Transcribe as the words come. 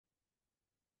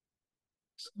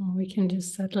So we can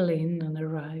just settle in and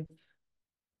arrive.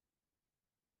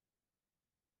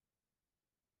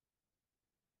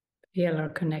 Feel our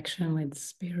connection with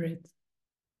spirit.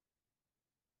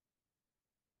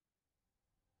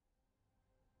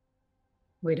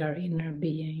 With our inner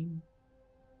being.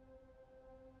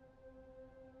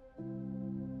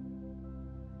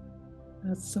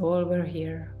 That's all we're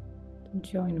here to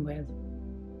join with.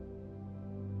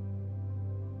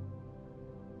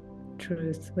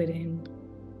 Truth within.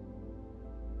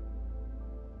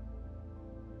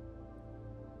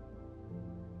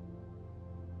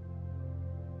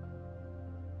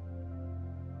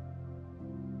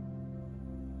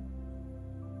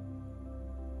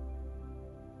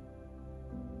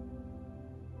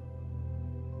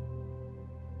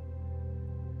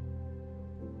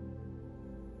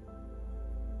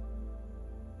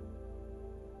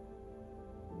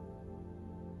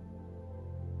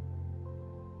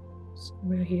 So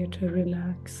we're here to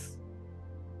relax.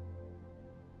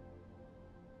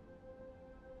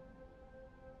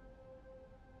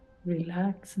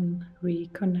 Relax and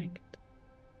reconnect.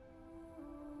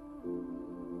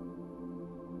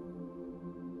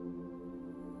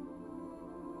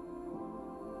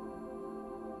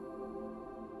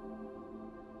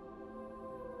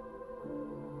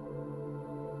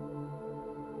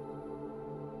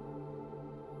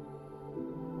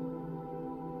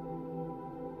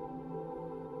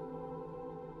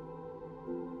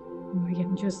 We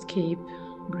can just keep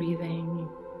breathing,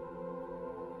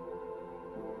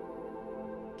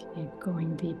 keep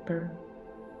going deeper.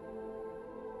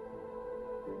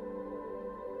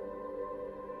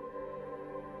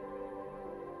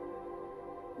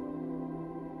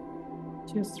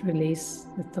 Just release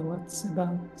the thoughts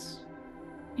about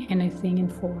anything in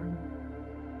form,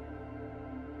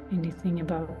 anything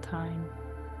about time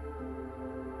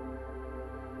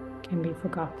can be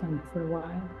forgotten for a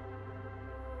while.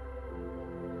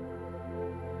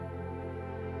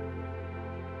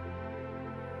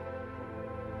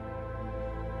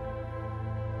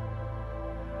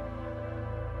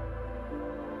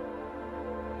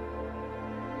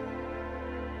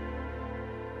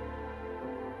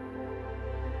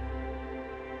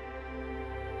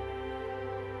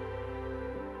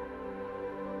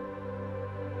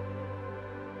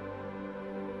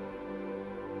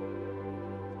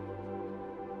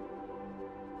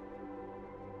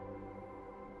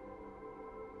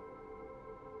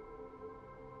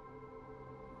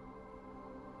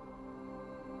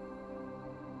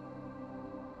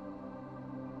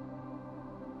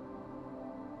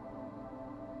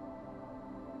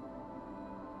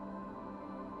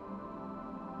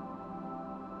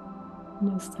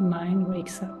 And as the mind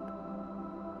wakes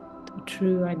up to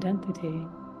true identity,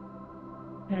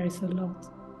 there is a lot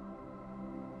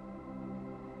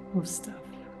of stuff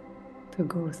to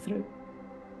go through.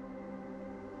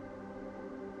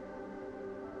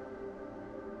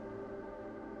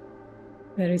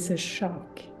 There is a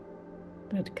shock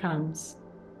that comes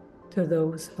to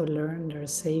those who learn their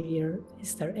Savior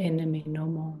is their enemy no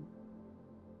more.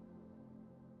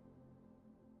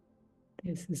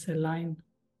 This is a line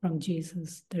from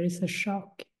Jesus. There is a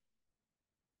shock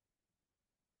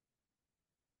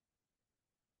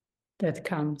that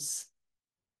comes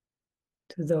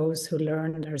to those who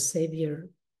learn their Savior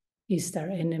is their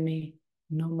enemy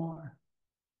no more.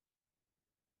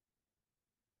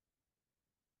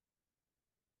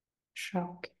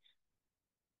 Shock.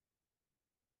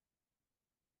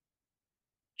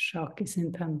 Shock is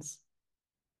intense.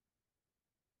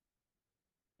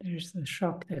 There's a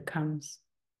shock that comes.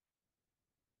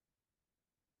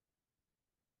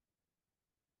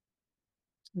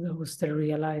 To those that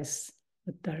realize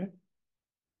that their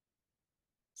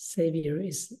Savior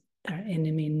is their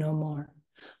enemy no more.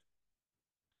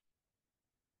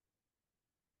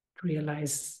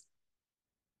 Realize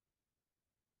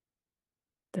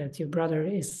that your brother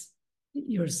is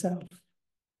yourself.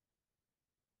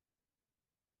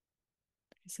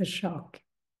 It's a shock,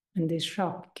 and this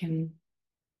shock can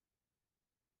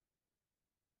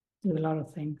do a lot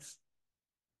of things.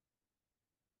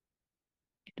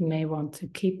 It may want to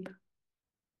keep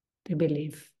the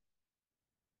belief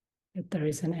that there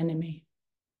is an enemy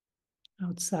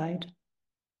outside,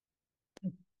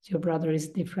 that your brother is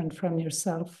different from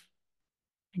yourself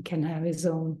and can have his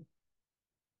own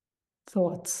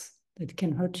thoughts that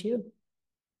can hurt you.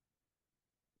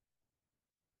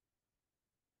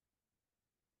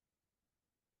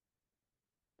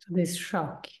 So this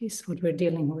shock is what we're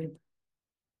dealing with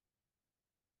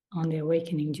on the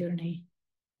awakening journey.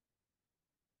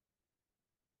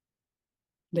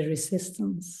 The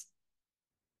resistance.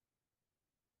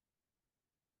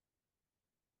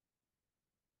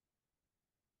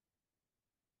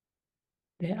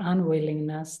 the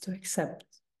unwillingness to accept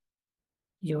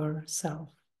yourself,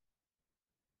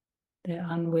 the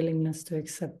unwillingness to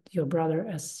accept your brother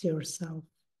as yourself,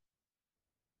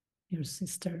 your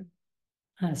sister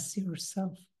as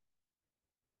yourself.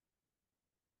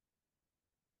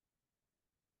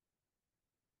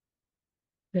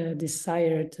 The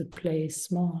desire to play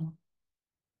small,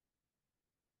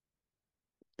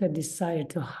 the desire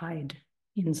to hide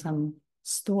in some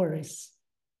stories,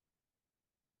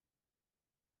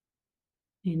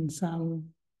 in some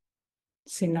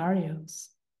scenarios,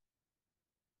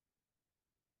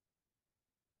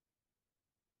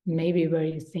 maybe where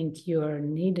you think you are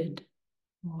needed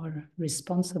or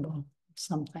responsible for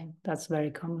something. That's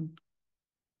very common.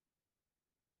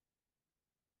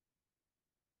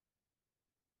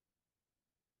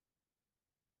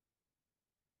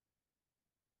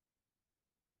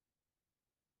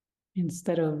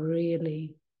 Instead of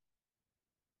really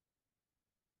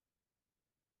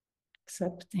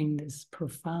accepting this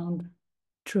profound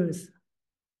truth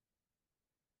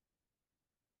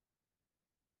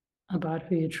about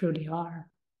who you truly are.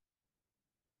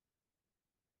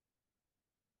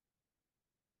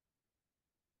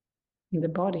 The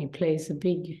body plays a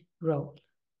big role.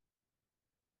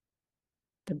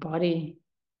 The body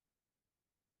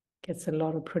gets a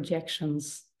lot of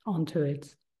projections onto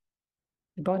it.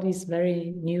 The body is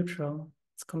very neutral.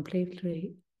 It's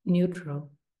completely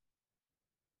neutral.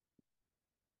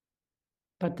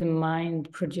 But the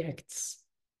mind projects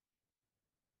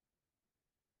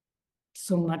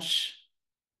so much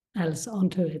else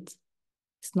onto it.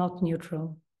 It's not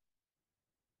neutral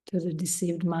to the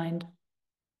deceived mind.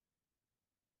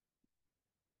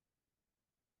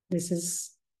 This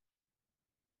is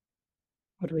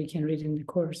what we can read in the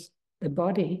Course. The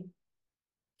body,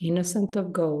 innocent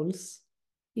of goals,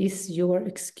 is your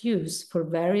excuse for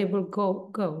variable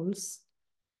goals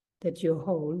that you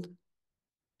hold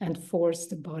and force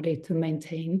the body to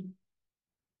maintain.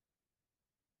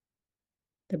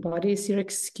 The body is your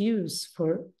excuse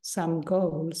for some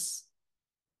goals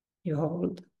you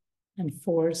hold and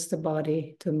force the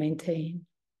body to maintain.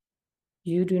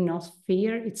 You do not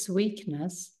fear its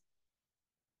weakness,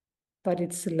 but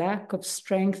its lack of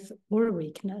strength or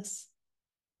weakness.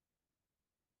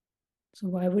 So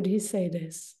why would he say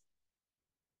this?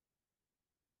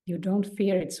 You don't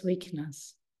fear its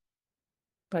weakness,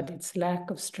 but its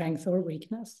lack of strength or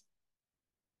weakness.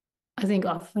 I think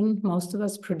often most of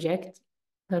us project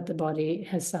that the body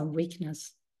has some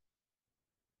weakness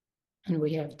and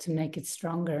we have to make it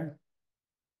stronger.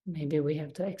 Maybe we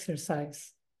have to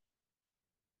exercise.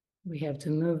 We have to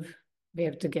move. We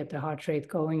have to get the heart rate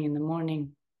going in the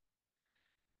morning.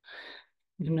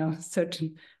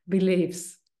 Certain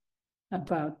beliefs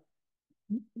about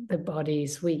the body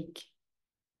is weak.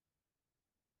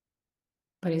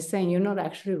 But he's saying you're not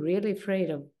actually really afraid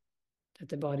of that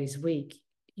the body is weak.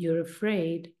 You're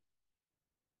afraid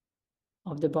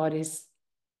of the body's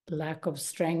lack of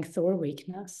strength or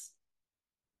weakness.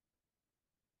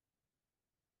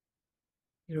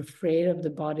 You're afraid of the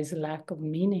body's lack of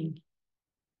meaning,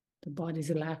 the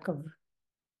body's lack of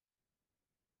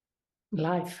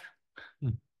life.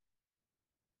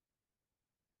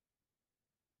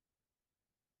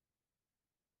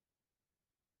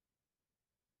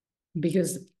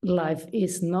 Because life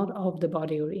is not of the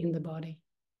body or in the body.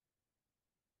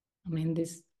 I mean,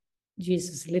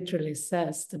 Jesus literally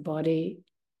says the body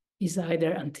is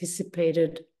either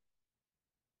anticipated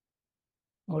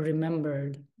or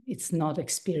remembered. It's not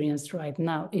experienced right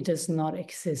now. It does not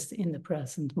exist in the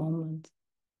present moment.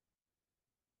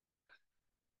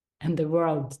 And the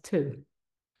world too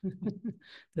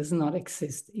does not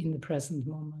exist in the present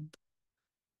moment.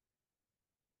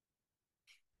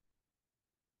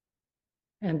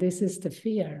 And this is the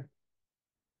fear,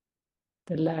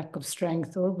 the lack of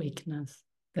strength or weakness,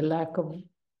 the lack of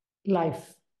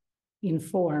life in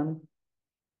form.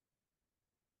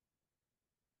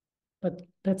 But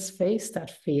let's face that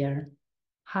fear.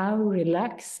 How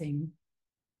relaxing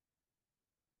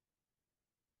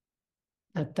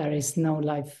that there is no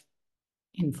life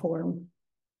in form.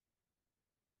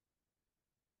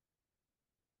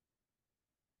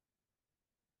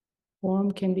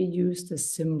 Form can be used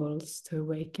as symbols to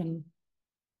awaken.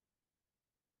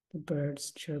 The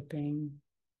birds chirping.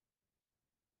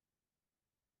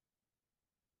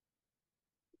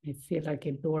 They feel like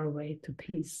a doorway to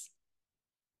peace.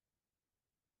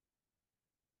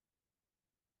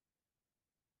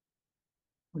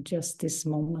 Or just this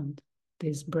moment,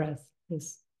 this breath,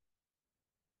 this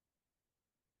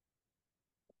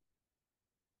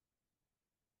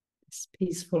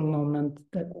peaceful moment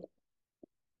that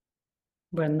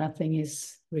where nothing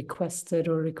is requested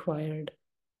or required.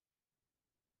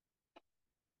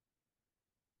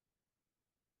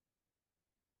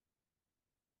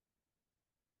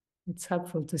 It's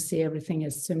helpful to see everything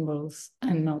as symbols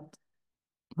and not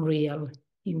real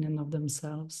in and of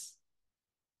themselves.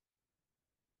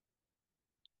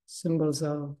 Symbols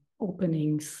of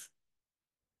openings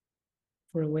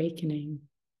for awakening,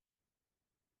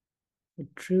 for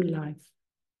true life.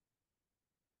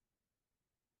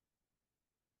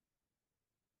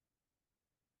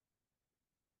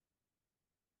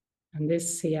 And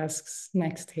this he asks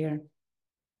next here.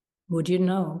 Would you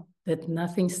know that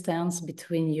nothing stands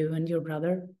between you and your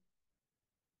brother?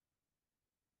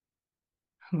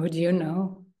 Would you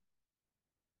know?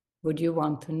 Would you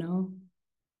want to know?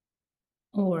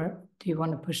 Or do you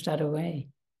want to push that away?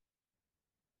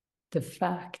 The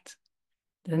fact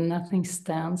that nothing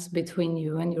stands between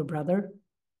you and your brother.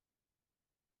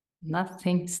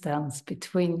 Nothing stands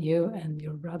between you and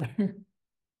your brother.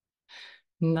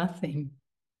 Nothing.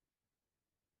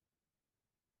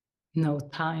 No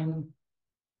time.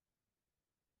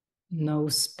 No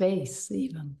space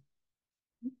even.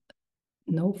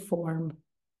 No form.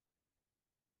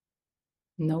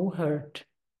 No hurt.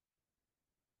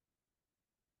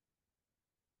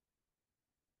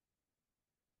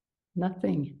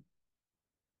 Nothing.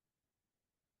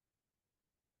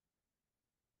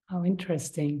 How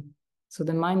interesting. So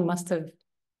the mind must have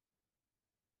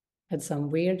had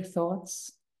some weird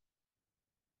thoughts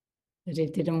that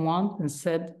it didn't want and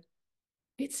said,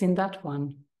 it's in that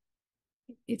one.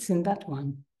 It's in that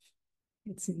one.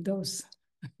 It's in those.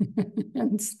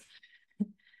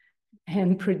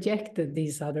 and projected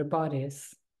these other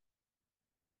bodies.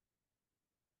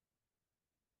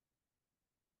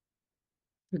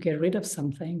 To get rid of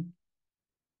something.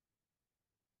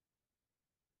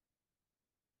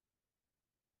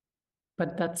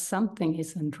 But that something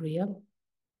isn't real.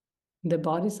 The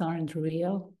bodies aren't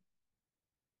real.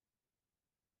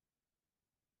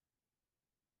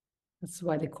 That's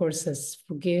why the Course says,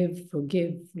 forgive,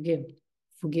 forgive, forgive.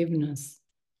 Forgiveness.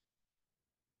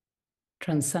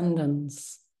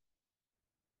 Transcendence.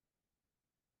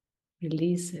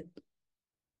 Release it.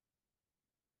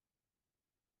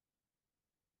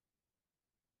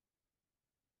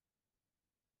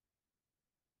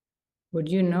 Would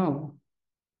you know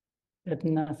that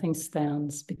nothing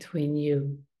stands between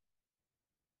you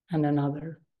and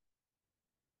another?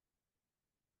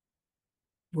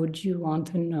 Would you want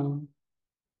to know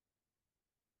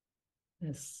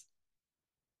this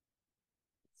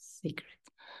secret?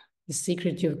 The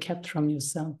secret you've kept from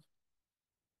yourself.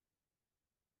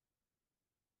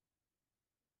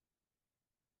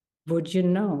 Would you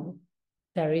know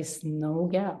there is no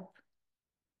gap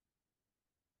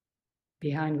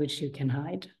behind which you can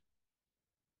hide?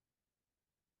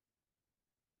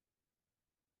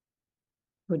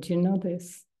 Would you know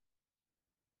this?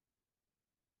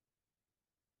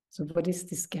 So what is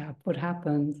this gap? What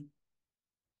happened?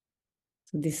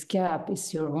 So this gap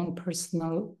is your own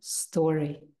personal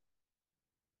story.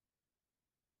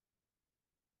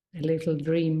 A little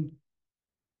dream.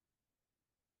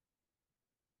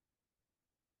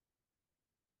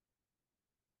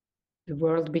 The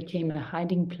world became a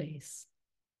hiding place.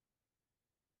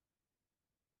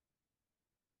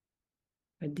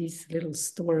 But these little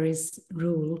stories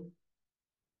rule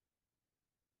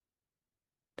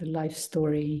the life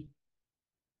story.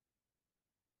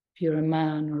 If you're a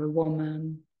man or a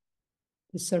woman,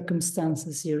 the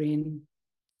circumstances you're in,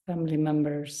 family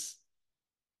members,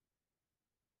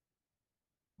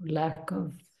 lack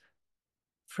of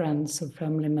friends or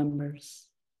family members,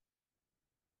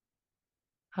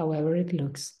 however it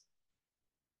looks,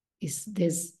 is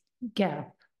this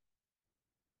gap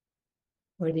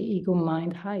where the ego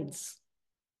mind hides.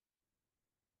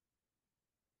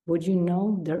 Would you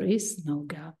know there is no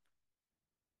gap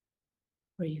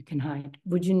where you can hide?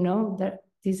 Would you know that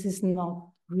this is not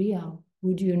real?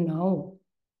 Would you know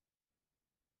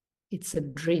it's a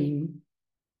dream?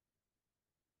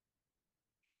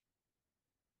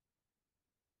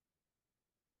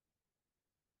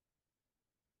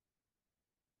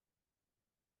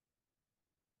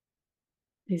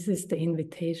 This is the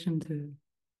invitation to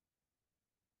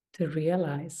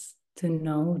realize, to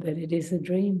know that it is a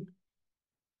dream.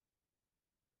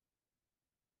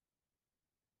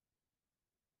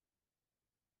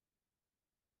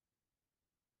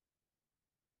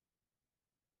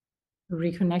 To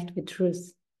reconnect with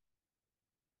truth,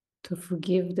 to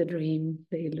forgive the dream,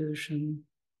 the illusion,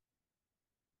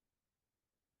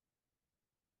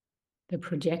 the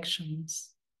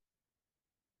projections.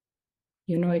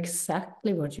 You know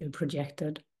exactly what you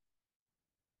projected.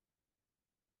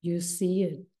 You see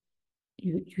it.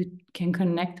 You can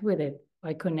connect with it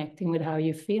by connecting with how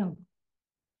you feel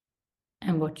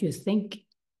and what you think.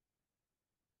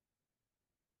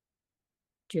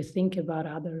 you think about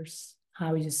others,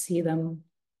 how you see them.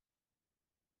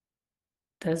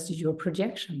 That's your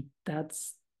projection.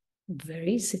 That's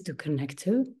very easy to connect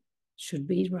to. Should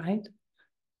be, right?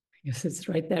 Because it's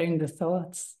right there in the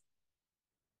thoughts.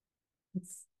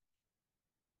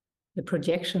 The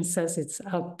projection says it's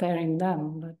out there in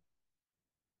them,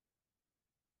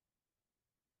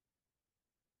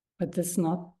 but that's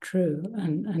not true.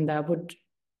 And that would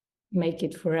make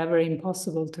it forever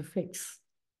impossible to fix.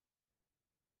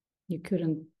 You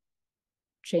couldn't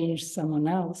change someone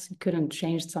else. You couldn't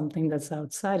change something that's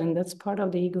outside, and that's part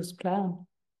of the ego's plan.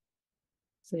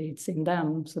 So it's in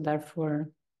them, so therefore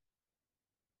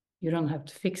you don't have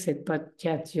to fix it, but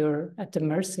yet you're at the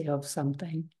mercy of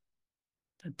something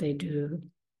that they do.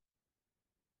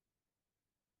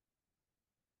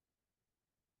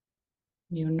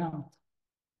 You're not.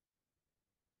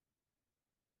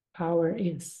 Power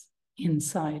is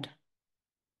inside.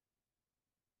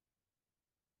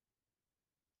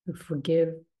 To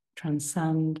forgive,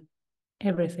 transcend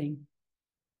everything,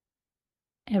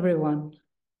 everyone,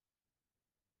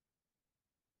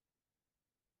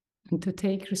 and to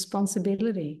take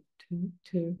responsibility,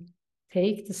 to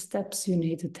take the steps you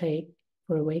need to take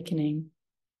for awakening,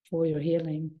 for your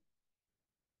healing.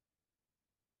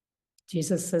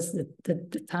 Jesus says that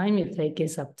the time you take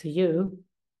is up to you,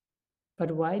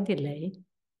 but why delay?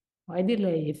 Why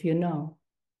delay if you know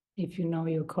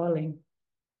your calling?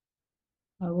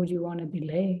 Why would you want to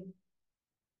delay?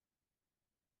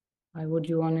 Why would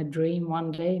you want to dream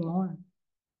one day more,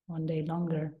 one day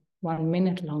longer, 1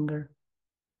 minute longer,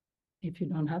 if you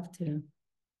don't have to?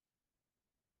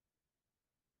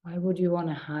 Why would you want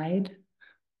to hide?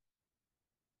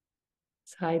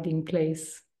 It's hiding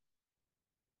place.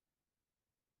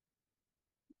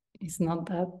 It's not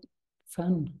that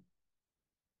fun.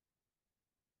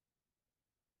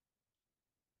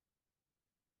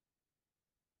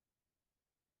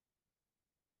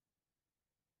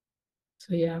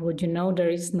 So yeah, would you know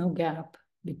there is no gap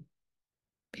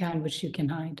behind which you can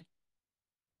hide?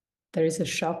 There is a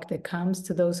shock that comes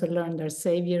to those who learn their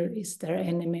savior is their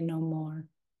enemy no more.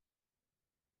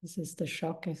 This is the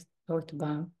shock I talked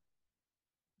about.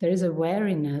 There is a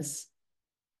wariness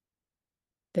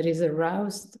that is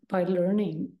aroused by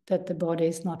learning that the body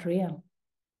is not real.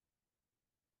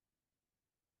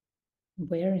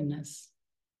 Wariness.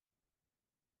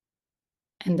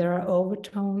 And there are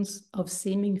overtones of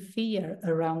seeming fear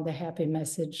around the happy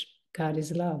message, God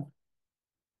is love.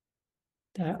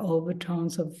 There are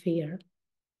overtones of fear.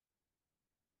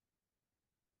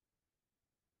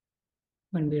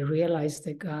 When we realize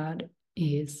that God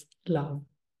is love.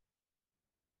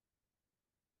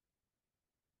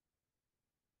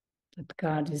 That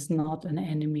God is not an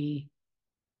enemy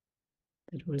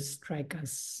that will strike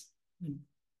us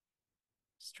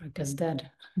dead,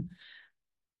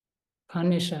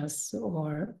 punish us,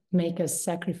 or make us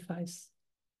sacrifice.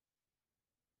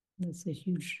 That's a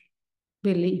huge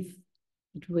belief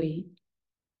that we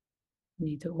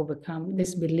need to overcome,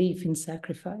 this belief in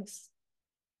sacrifice.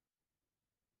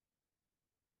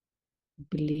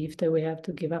 Belief that we have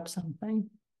to give up something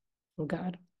for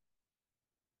God.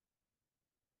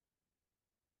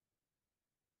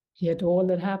 Yet all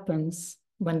that happens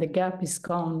when the gap is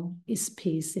gone is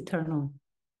peace eternal.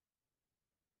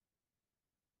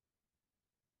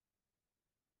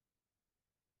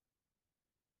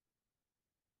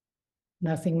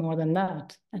 Nothing more than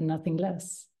that and nothing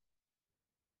less.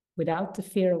 Without the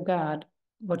fear of God,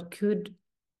 what could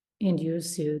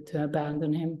induce you to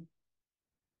abandon him?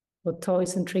 What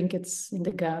toys and trinkets in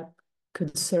the gap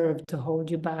could serve to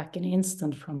hold you back an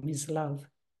instant from his love?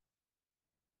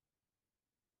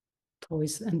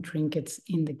 Toys and trinkets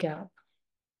in the gap.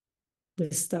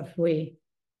 The stuff we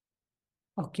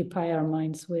occupy our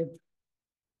minds with.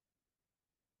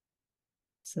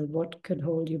 So what could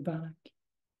hold you back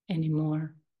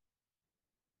anymore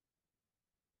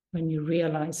when you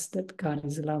realize that God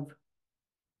is love,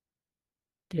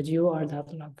 that you are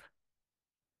that love?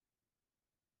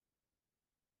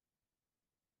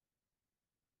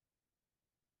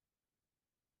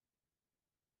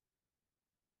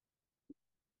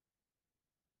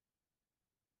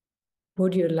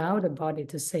 Would you allow the body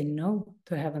to say no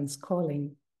to heaven's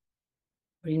calling?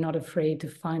 Are you not afraid to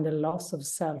find the loss of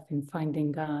self in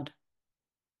finding God?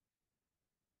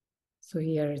 So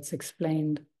here it's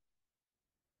explained,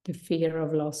 the fear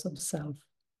of loss of self.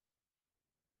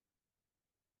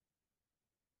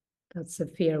 That's the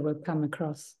fear we'll come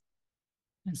across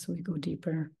as we go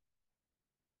deeper.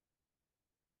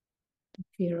 The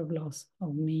fear of loss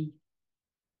of me.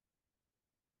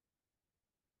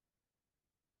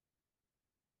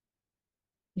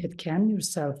 Yet can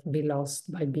yourself be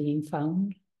lost by being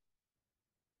found?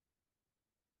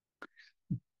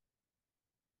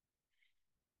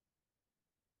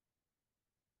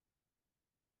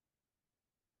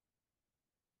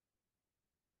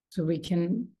 So we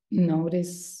can know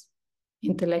this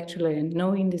intellectually, and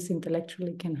knowing this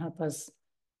intellectually can help us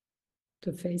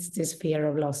to face this fear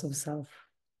of loss of self.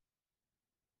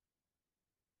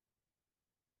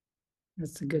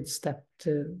 That's a good step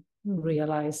to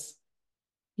realize,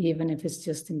 even if it's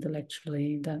just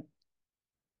intellectually, that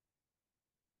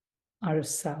our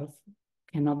self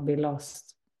cannot be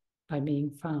lost by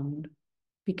being found,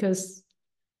 because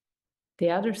the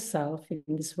other self in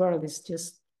this world is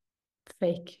just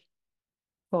fake,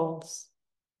 false,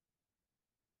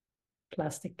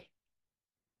 plastic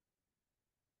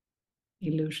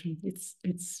illusion.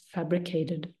 It's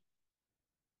fabricated.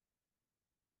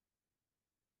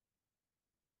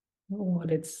 All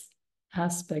its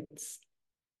aspects,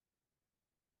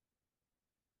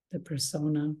 the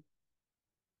persona.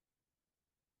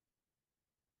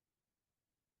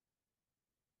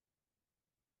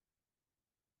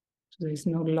 So there's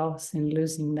no loss in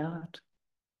losing that,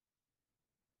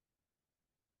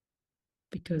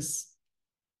 because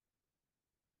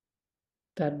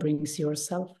that brings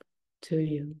yourself to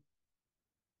you.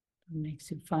 It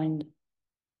makes you find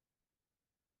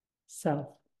self.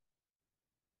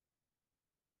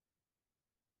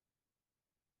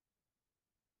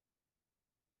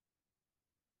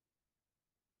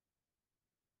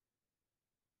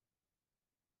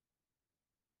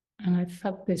 And I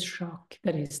felt this shock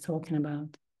that he's talking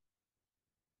about.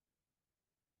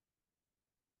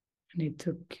 And it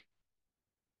took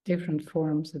different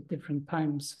forms at different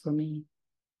times for me.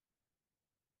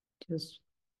 Just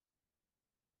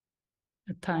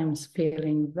at times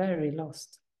feeling very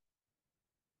lost,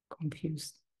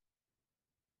 confused.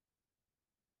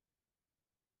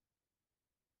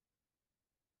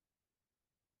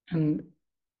 And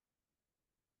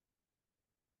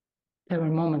there were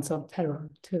moments of terror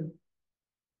too.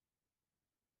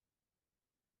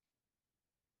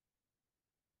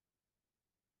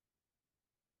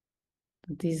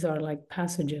 But these are like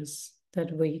passages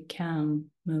that we can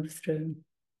move through,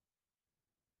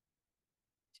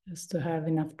 just to have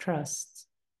enough trust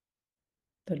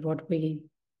that what we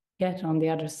get on the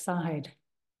other side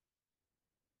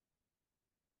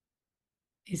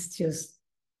is just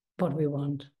what we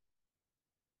want.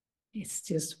 It's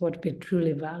just what we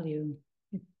truly value.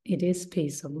 It is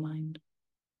peace of mind.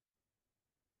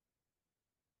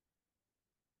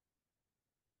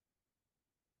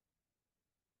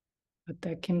 But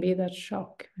there can be that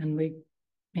shock, and we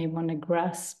may want to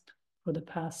grasp for the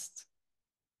past,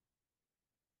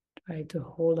 try to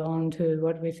hold on to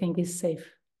what we think is safe,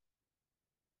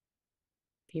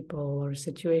 people or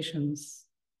situations,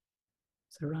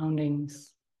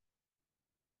 surroundings.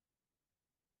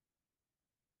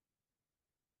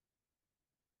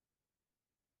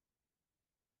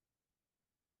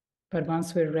 But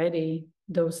once we're ready,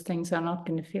 those things are not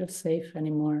going to feel safe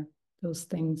anymore. Those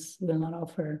things will not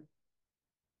offer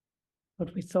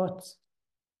what we thought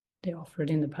they offered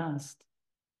in the past.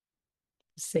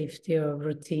 The safety of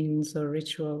routines or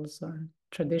rituals or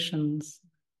traditions.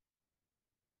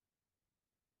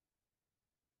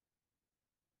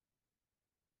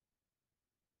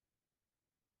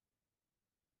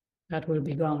 That will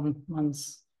be gone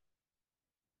once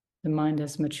the mind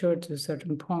has matured to a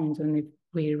certain point, and if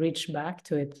we reach back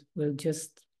to it, we'll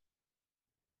just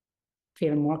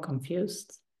feel more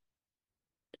confused.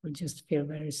 It will just feel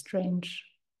very strange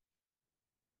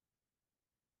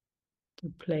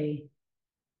to play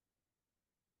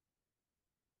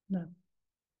that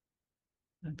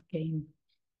game.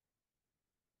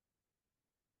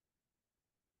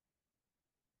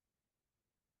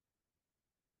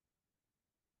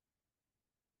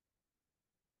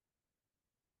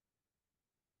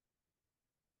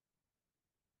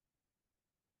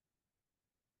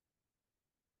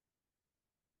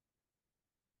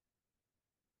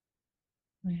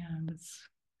 Yeah, let's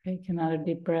take another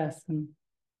deep breath and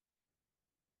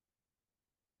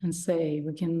say,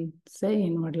 we can say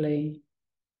inwardly,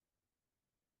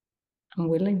 I'm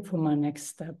willing for my next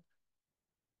step.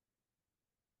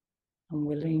 I'm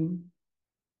willing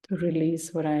to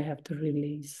release what I have to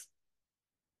release,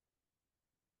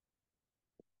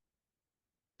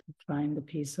 to find the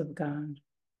peace of God.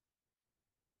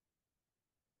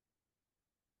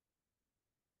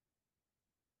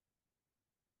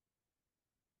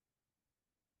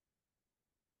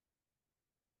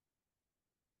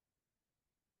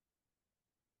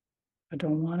 I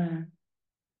don't want to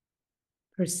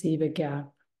perceive a gap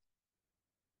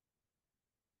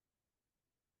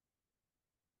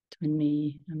between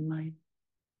me and my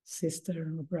sister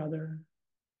or brother.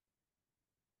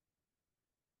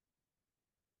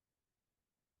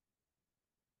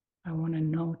 I want to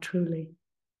know truly.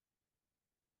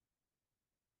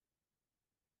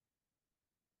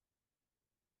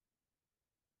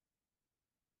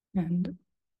 And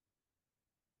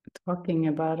talking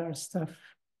about our stuff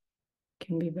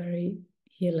can be very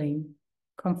healing.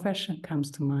 Confession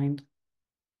comes to mind.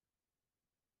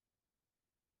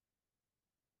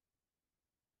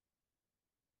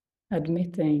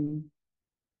 Admitting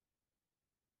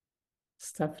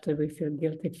stuff that we feel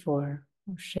guilty for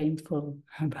or shameful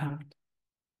about.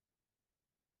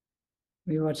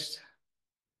 We watched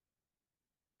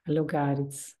Hello God,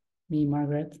 it's me,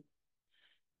 Margaret.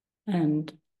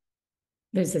 And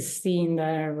there's a scene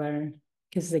there where,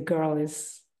 because the girl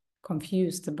is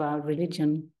confused about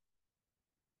religion,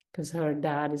 because her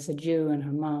dad is a Jew and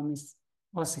her mom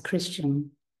was a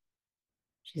Christian.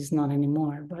 She's not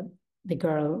anymore, but the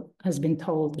girl has been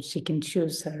told that she can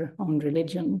choose her own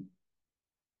religion.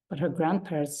 But her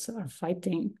grandparents are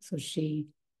fighting, so she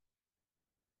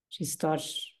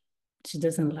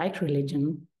doesn't like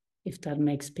religion if that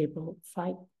makes people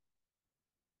fight.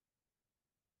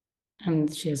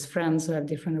 And she has friends who have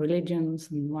different religions,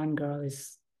 and one girl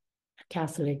is a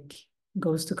Catholic,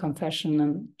 goes to confession,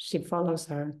 and she follows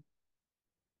her.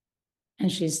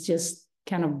 And she's just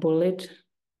kind of bullied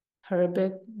her a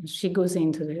bit. She goes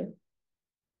into the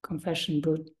confession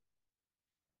booth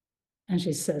and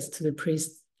she says to the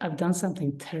priest, I've done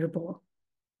something terrible.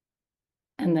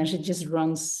 And then she just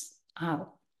runs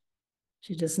out.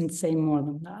 She doesn't say more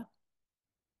than that.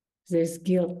 There's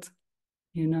guilt,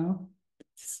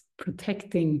 it's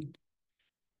protecting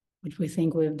what we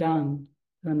think we've done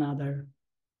to another.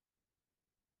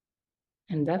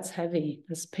 And that's heavy,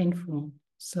 that's painful.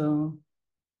 So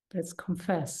let's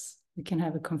confess. We can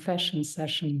have a confession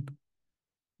session.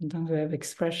 Don't we have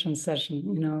expression session,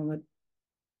 what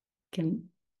can,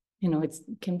 it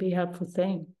can be a helpful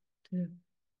thing to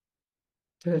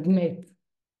admit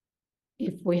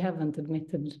if we haven't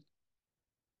admitted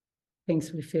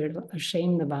things we feel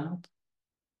ashamed about,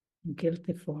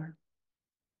 guilty for.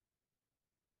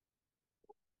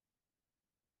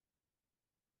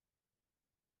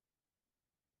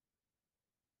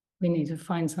 We need to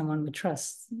find someone we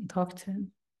trust and talk to.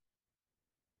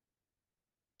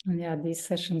 And yeah, these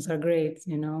sessions are great,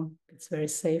 it's very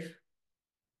safe.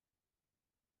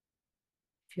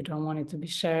 If you don't want it to be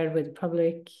shared with the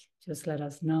public, just let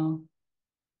us know.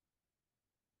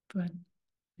 But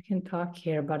we can talk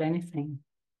here about anything.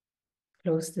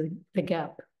 Close the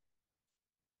gap.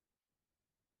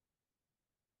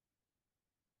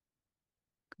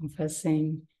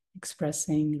 Confessing,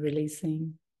 expressing,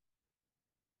 releasing.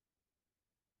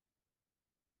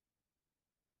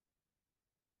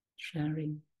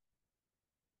 Sharing.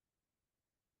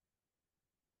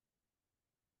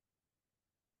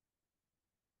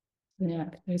 Yeah,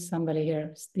 if there's somebody here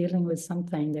who's dealing with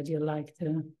something that you like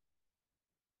to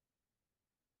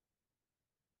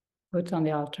put on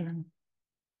the altar.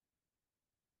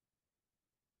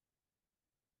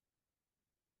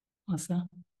 Asa?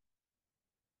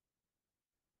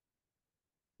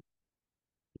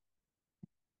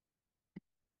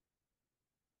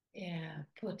 Yeah,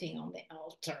 putting on the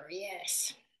altar,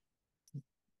 yes.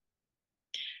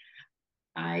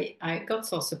 I got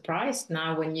so surprised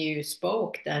now when you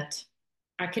spoke that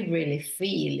I could really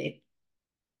feel it,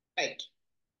 like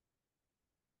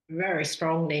very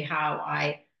strongly how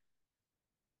I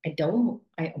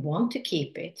want to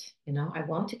keep it, I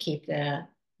want to keep the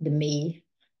me.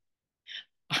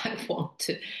 I want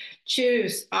to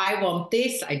choose. I want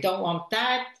this, I don't want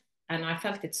that. And I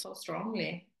felt it so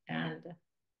strongly. And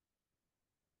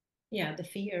yeah, the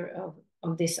fear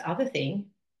of this other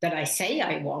thing that I say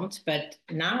I want, but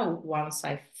now once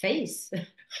I face,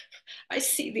 I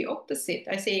see the opposite.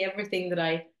 I see everything that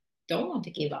I don't want to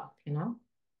give up,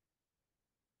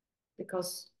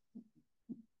 because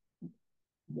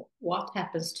what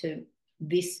happens to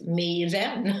this me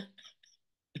then?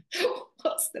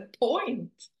 What's the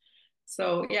point?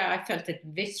 So yeah, I felt it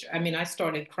I mean, I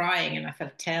started crying and I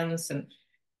felt tense and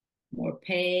more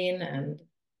pain and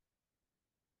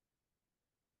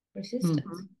resistance.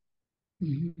 Mm-hmm.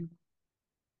 Mm-hmm.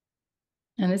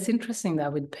 And it's interesting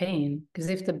that with pain, because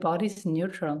if the body's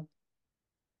neutral,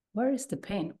 where is the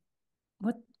pain?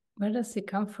 Where does it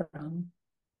come from?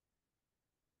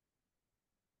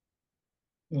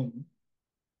 Mm.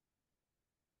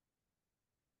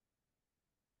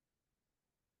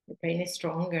 The pain is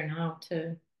stronger now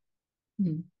too.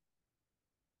 Mm.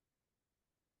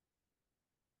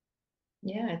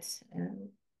 Yeah,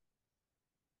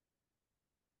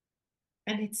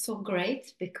 and it's so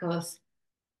great because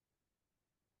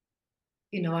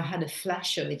I had a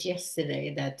flash of it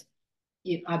yesterday that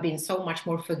I've been so much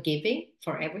more forgiving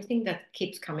for everything that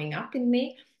keeps coming up in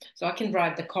me. So I can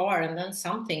drive the car and then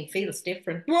something feels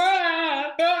different.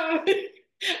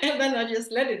 And then I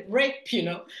just let it rip, you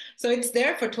know. So it's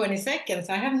there for 20 seconds.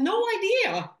 I have no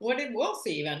idea what it was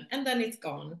even. And then it's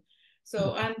gone.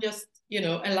 So I'm just, you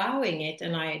know, allowing it,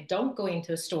 and I don't go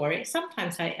into a story.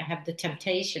 Sometimes I have the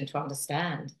temptation to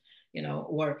understand, you know,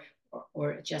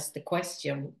 or just the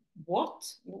question, what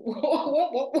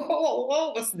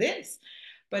was this?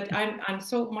 But I'm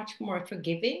so much more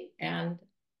forgiving, and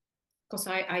because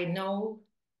I know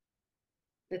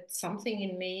that something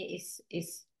in me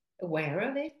is aware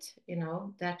of it, you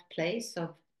know, that place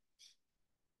of,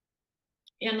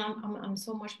 and I'm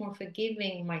so much more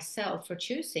forgiving myself for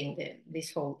choosing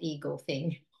this whole ego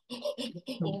thing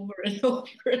over and over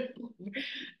and over.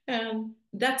 And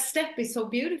that step is so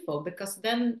beautiful, because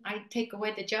then I take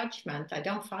away the judgment. I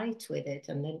don't fight with it,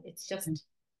 and then it's just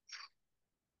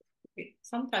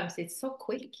sometimes it's so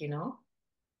quick, you know.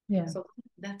 Yeah. So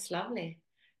that's lovely.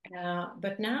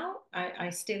 But now I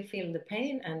still feel the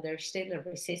pain, and there's still a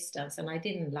resistance, and I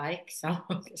didn't like some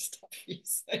of the stuff you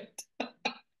said.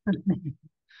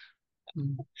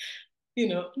 You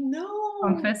know, no,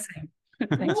 Confessing.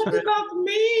 Thanks what for it. about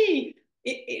me?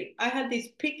 I had this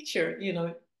picture, you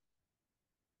know.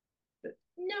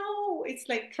 No, it's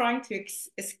like trying to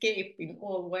escape in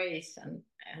all ways,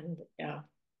 and yeah.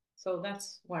 So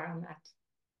that's where I'm at.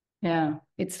 Yeah.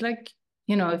 It's like,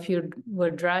 you know, if you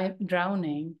were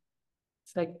drowning,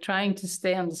 it's like trying to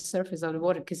stay on the surface of the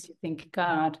water because you think,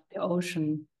 God, the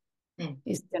ocean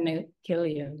is going to kill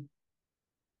you.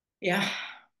 Yeah.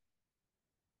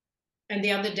 And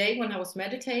the other day when I was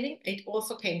meditating, it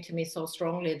also came to me so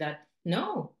strongly that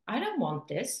no, I don't want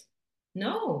this.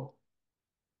 No,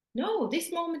 no,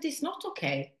 this moment is not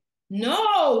okay.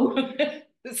 No,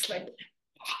 it's like,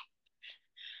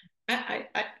 I,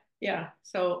 yeah.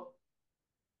 So,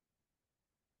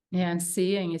 Yeah, and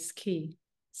seeing is key.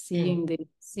 mm,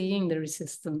 Seeing the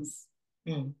resistance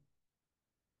mm,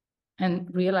 and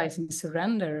realizing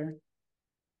surrender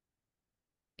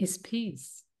is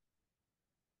peace.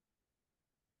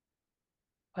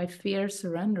 Why fear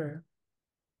surrender?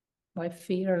 Why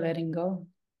fear letting go?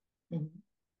 mm.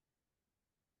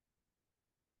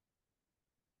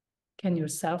 Can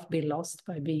yourself be lost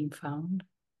by being found?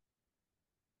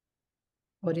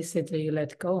 What is it that you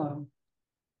let go of?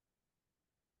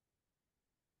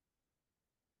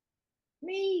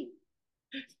 Me,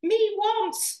 me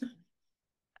once.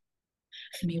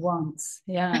 Me once.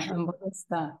 Yeah. And what is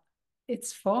that?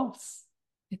 It's false.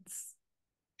 It's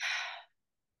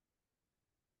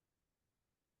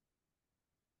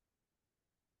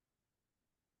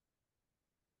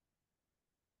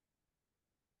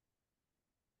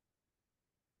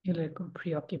you let go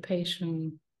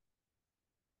preoccupation,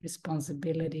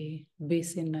 responsibility,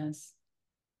 busyness,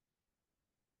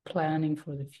 planning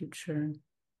for the future.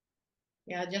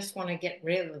 Yeah, I just want to get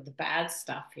rid of the bad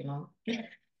stuff, you know. I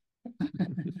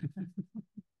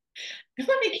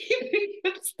want to keep the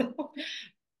good stuff.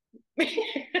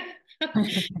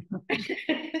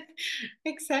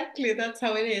 Exactly, that's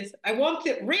how it is. I want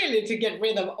to really to get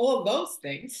rid of all those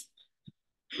things.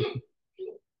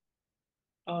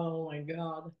 Oh my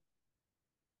God.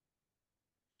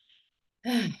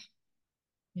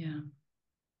 Yeah.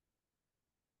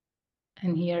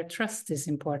 And here, trust is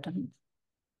important.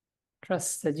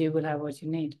 Trust that you will have what you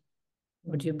need,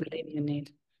 what you believe you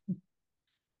need.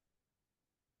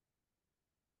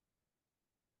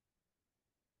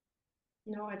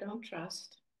 No, I don't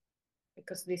trust,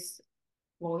 because this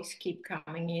voice keep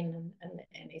coming in, and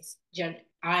it's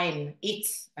I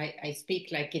speak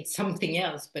like it's something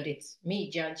else, but it's me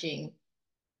judging,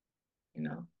 you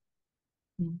know,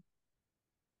 Mm.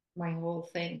 my whole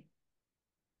thing.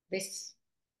 This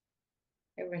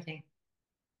everything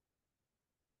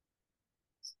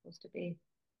is supposed to be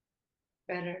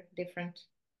better, different.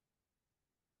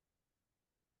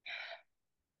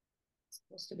 It's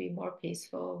supposed to be more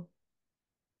peaceful.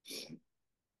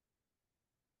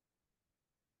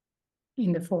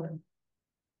 In the form.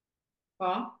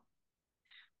 Well,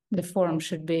 The form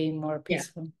should be more yeah,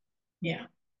 peaceful. yeah.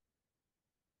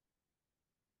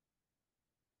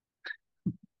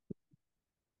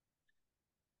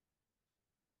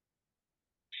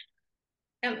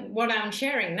 And what I'm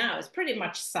sharing now is pretty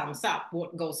much sums up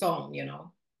what goes on, you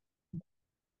know.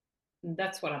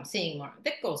 That's what I'm seeing more.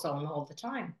 That goes on all the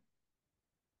time.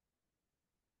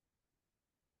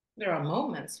 There are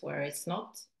moments where it's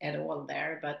not at all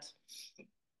there, but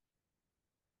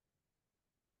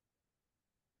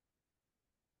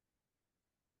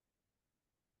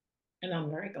and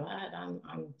I'm very glad I'm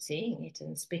seeing it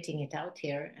and spitting it out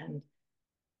here, and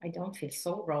I don't feel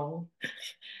so wrong.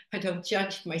 I don't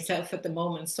judge myself at the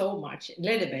moment so much. A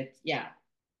little bit, yeah.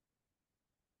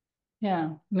 Yeah,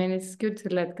 I mean, it's good to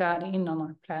let God in on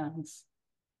our plans.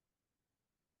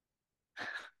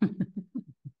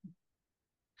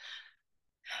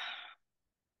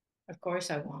 Of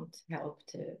course, I want help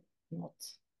to not.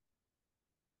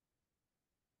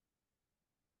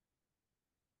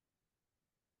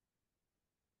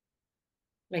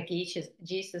 Like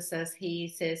Jesus says, he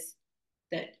says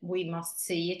that we must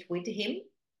see it with him,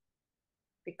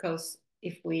 because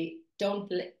if we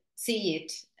don't see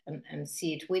it and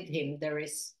see it with him, there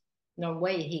is no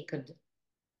way he could.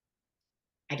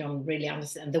 I don't really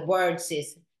understand. The words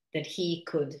is that he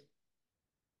could,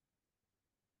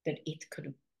 that it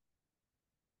could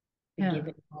be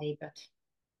given away, but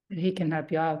he can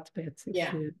help you out, but if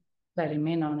you let him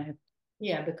in on it.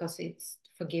 Yeah, because it's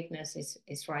forgiveness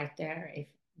is right there.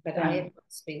 But I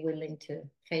must be willing to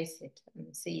face it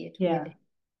and see it with him.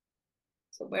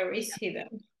 So where is he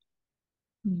then?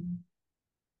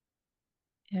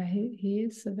 Yeah, he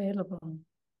is available.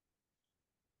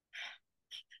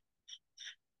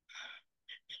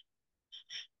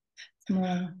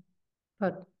 Small,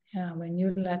 but yeah, when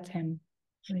you let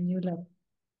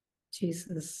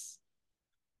Jesus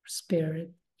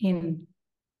Spirit in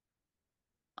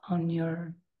on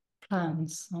your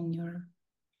plans, on your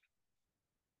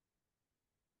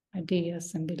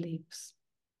ideas and beliefs,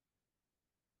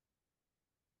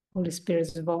 Holy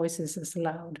Spirit's voice is as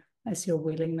loud as your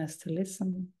willingness to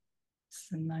listen. It's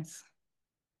a nice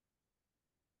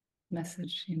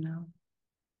message, you know.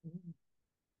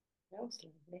 That was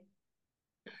lovely.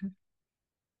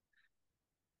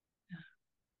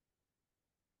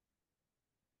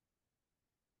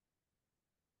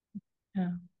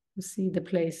 Yeah, to see the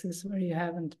places where you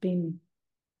haven't been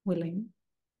willing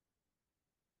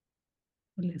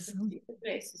to listen. See the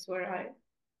places where I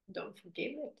don't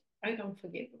forgive it. I don't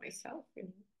forgive myself, you know.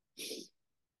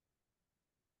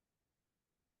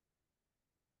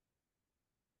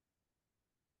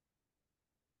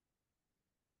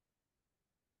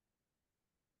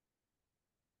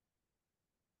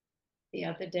 The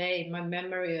other day, my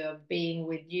memory of being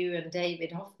with you and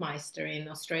David Hoffmeister in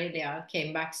Australia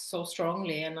came back so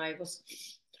strongly, and I was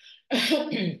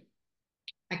I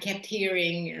kept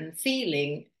hearing and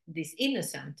feeling this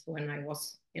innocent when I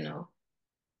was, you know,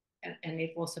 and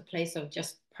it was a place of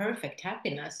just perfect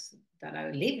happiness that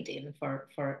I lived in for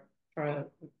a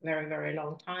very, very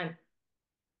long time.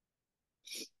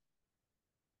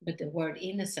 But the word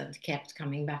innocent kept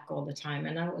coming back all the time,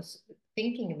 and I was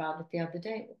thinking about it the other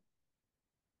day.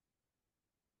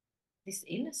 This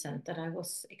innocent that I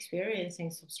was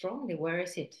experiencing so strongly, where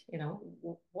is it? You know,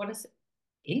 what is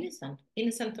innocent?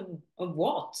 Innocent of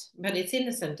what? But it's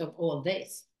innocent of all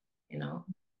this, you know.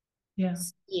 Yeah.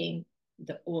 Seeing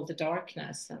all the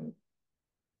darkness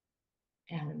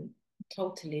and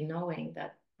totally knowing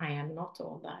that I am not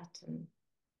all that. And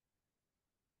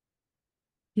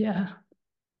yeah.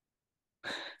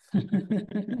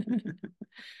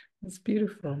 It's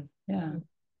beautiful. Yeah.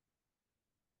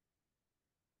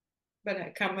 But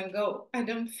I come and go. I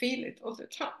don't feel it all the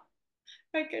time.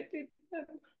 I get it.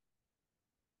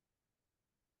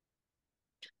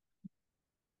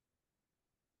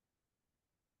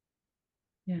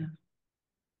 Yeah.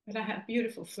 But I have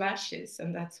beautiful flashes,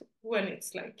 and that's when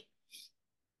it's like,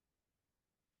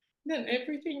 then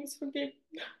everything is forgiven.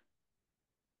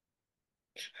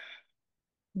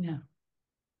 Yeah.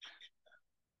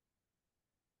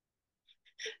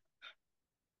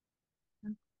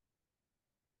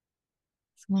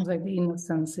 It's almost like the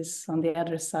innocence is on the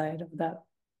other side of that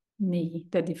me,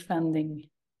 the defending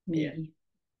me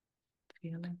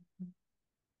feeling.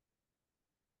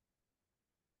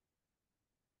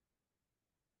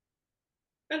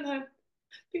 And I've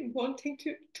been wanting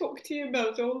to talk to you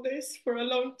about all this for a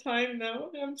long time now.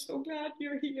 And I'm so glad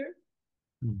you're here.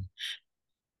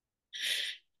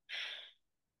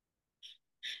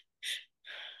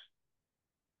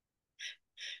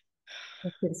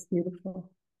 It's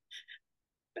beautiful.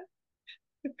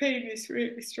 The pain is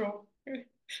really strong.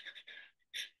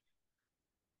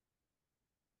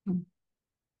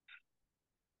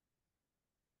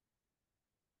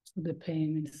 So the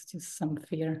pain is just some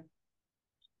fear.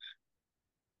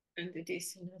 And the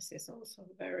dizziness is also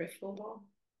very full on.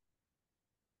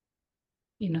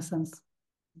 Innocence.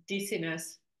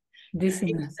 Dizziness.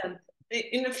 Dizziness.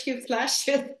 In a few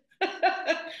flashes.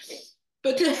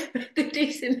 But the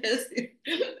dizziness is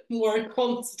more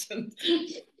constant.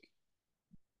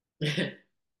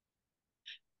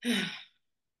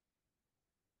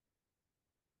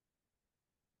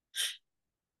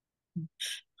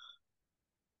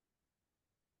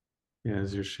 Yeah,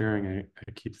 as you're sharing,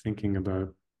 I keep thinking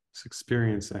about this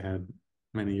experience I had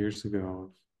many years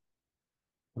ago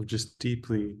of just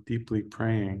deeply, deeply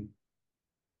praying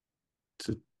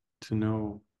to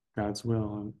know God's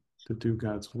will and to do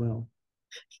God's will.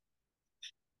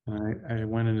 And I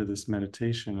went into this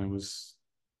meditation. It was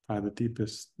probably the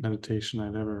deepest meditation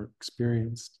I'd ever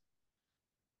experienced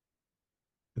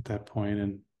at that point.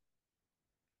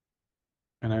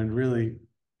 And I really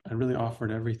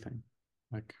offered everything.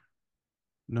 Like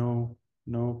no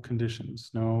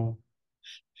conditions, no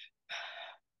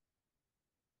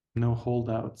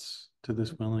holdouts to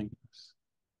this willingness.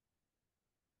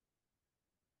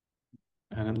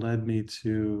 And it led me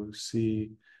to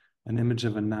see an image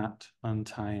of a knot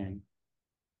untying.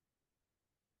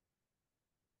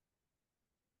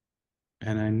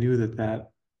 And I knew that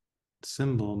that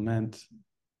symbol meant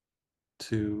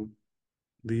to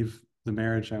leave the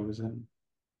marriage I was in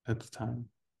at the time.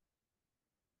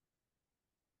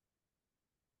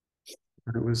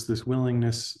 But it was this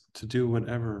willingness to do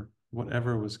whatever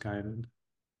was guided,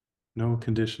 no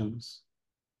conditions.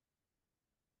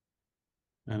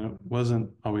 And it wasn't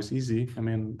always easy. I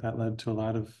mean, that led to a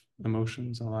lot of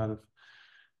emotions, a lot of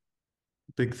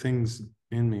big things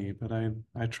in me, but I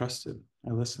trusted,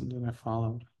 I listened, and I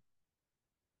followed.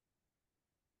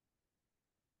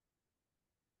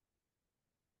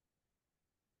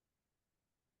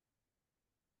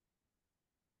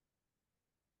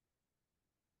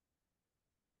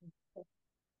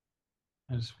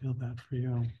 I just feel that for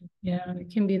you. Yeah,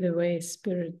 it can be the way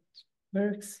spirit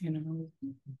works, you know.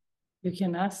 You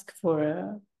can ask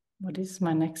for what is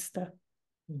my next step?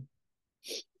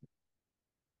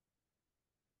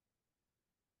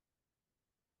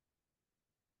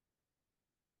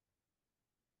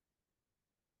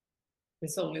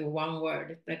 There's only one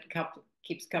word that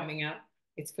keeps coming up.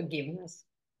 It's forgiveness.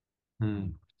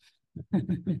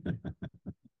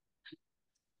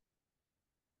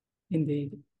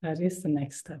 Indeed, that is the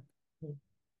next step.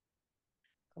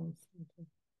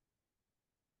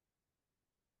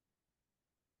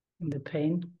 And the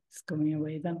pain is going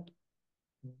away then.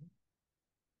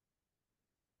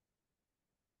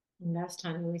 Last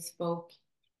time we spoke,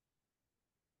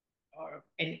 or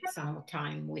any some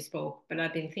time we spoke, but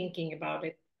I've been thinking about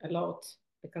it a lot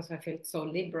because I felt so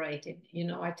liberated. You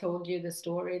know, I told you the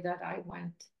story that I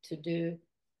went to do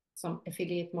some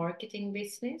affiliate marketing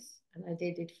business, and I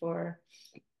did it for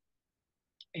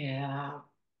 10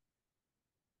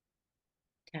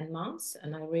 months,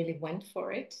 and I really went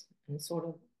for it and sort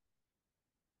of,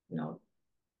 you know,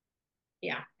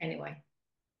 yeah, anyway.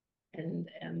 And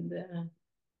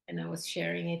I was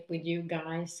sharing it with you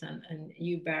guys, and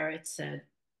you, Barret, said,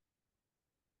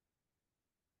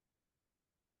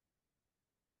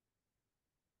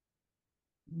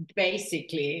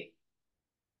 basically,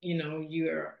 you know,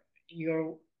 your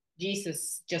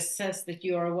Jesus just says that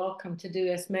you are welcome to do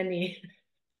as many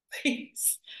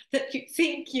things that you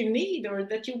think you need or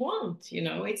that you want. You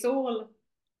know, it's all,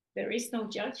 there is no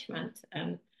judgment.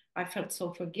 And I felt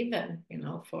so forgiven, you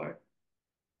know,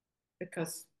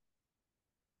 because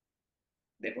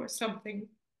there was something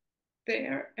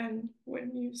there. And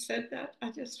when you said that,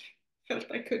 I just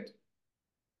felt I could,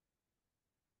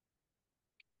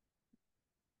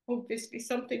 obviously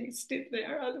something is still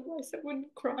there, otherwise I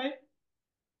wouldn't cry.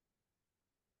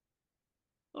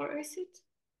 Or is it?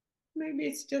 Maybe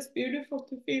it's just beautiful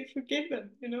to feel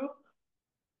forgiven, you know?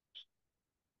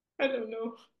 I don't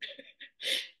know.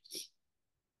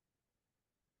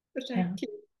 But I keep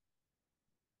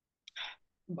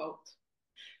both.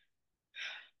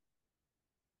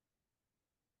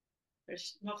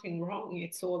 There's nothing wrong.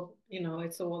 It's all, you know,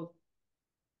 it's all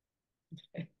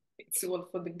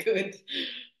for the good,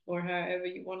 or however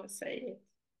you want to say it.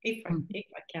 If I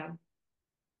can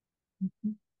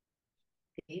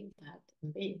feel that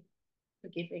and be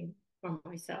forgiving for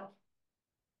myself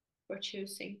for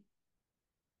choosing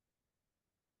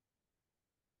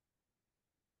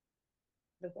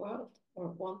the world or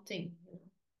wanting, you know,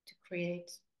 to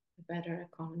create a better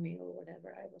economy or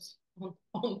whatever I was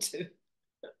onto.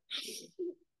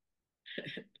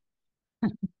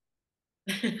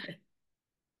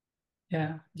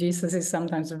 Yeah, Jesus is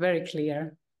sometimes very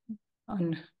clear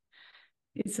on,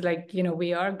 it's like, you know,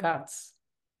 we are God's.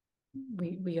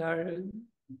 We are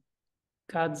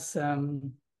God's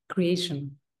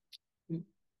creation.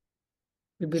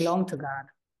 We belong to God.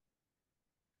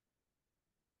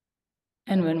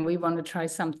 And when we want to try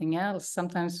something else,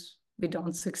 sometimes we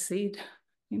don't succeed,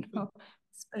 you know,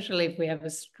 especially if we have a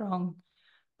strong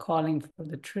calling for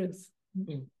the truth.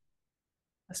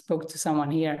 I spoke to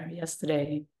someone here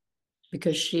yesterday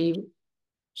because she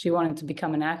wanted to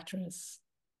become an actress,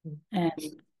 and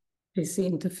she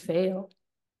seemed to fail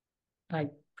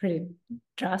like pretty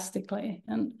drastically.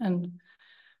 And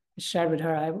shared with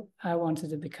her, I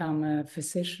wanted to become a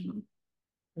physician.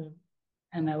 Mm.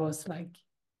 And I was like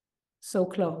so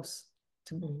close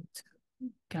to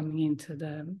coming into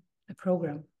the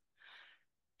program.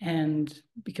 And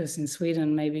because in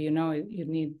Sweden, maybe you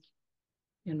need,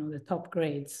 the top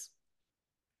grades.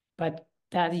 But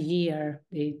that year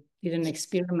they did an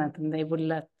experiment and they would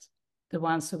let the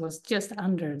ones who was just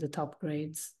under the top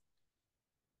grades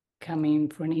come in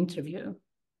for an interview.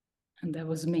 And that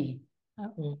was me.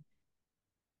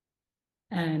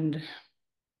 And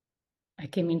I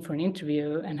came in for an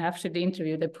interview, and after the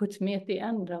interview, they put me at the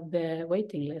end of the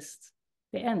waiting list.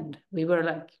 The end. We were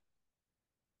like,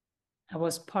 I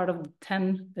was part of the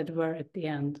 10 that were at the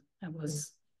end.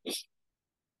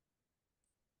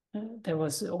 There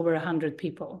was over 100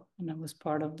 people, and I was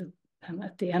part of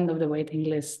at the end of the waiting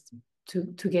list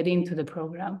to get into the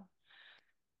program.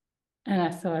 And I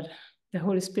thought, the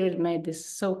Holy Spirit made this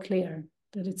so clear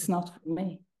that it's not for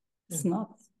me. It's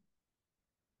not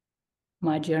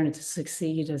my journey to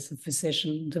succeed as a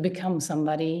physician, to become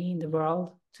somebody in the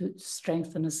world, to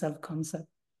strengthen a self-concept,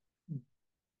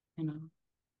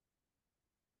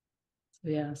 So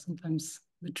yeah, sometimes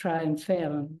we try and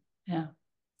fail, and yeah.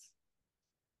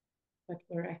 But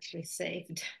we're actually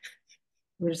saved.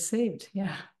 We're saved,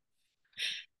 yeah.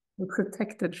 We're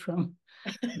protected from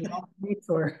long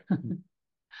detour.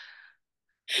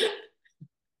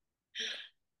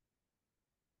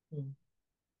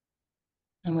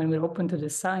 And when we're open to the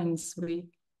signs, we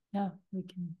can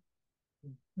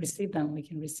receive them. We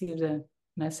can receive the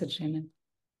message in it.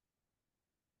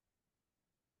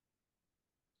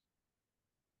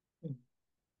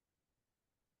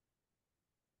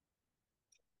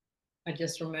 I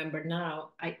just remember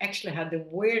now, I actually had the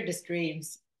weirdest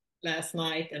dreams last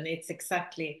night, and it's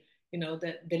exactly,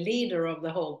 the leader of the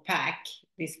whole pack,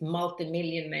 this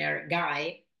multimillionaire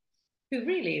guy, who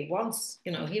really wants,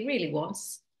 he really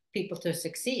wants people to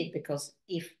succeed, because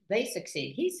if they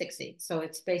succeed, he succeeds. So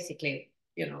it's basically,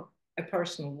 a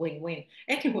personal win-win.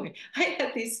 Anyway, I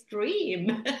had this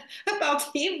dream about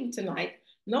him tonight,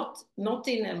 not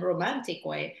in a romantic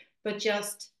way, but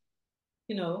just,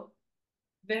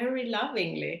 very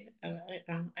lovingly.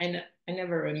 I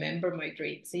never remember my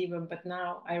dreams even, but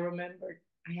now I remembered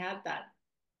I had that,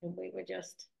 and we were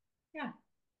just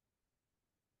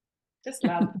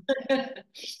love.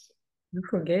 You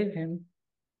forgave him.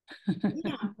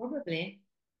 Yeah, probably.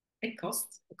 It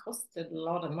costed a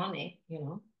lot of money,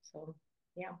 So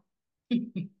yeah.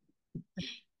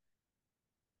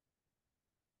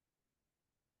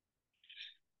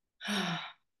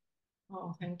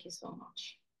 Oh, thank you so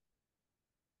much.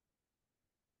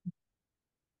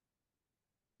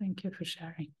 Thank you for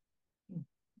sharing.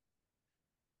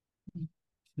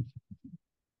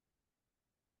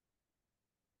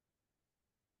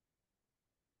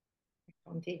 I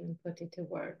can't even put it to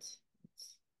words.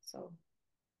 It's so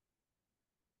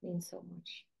means so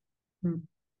much.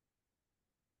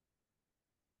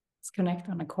 Let's connect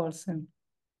on a call soon.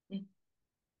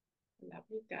 Love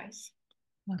you guys.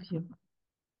 Love you.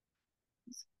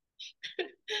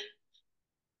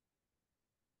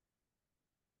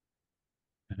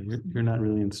 You're not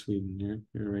really in Sweden.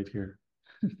 You're right here.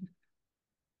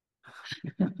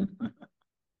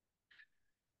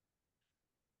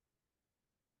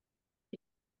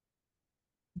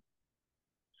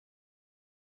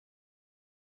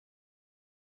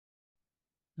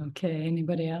 Okay,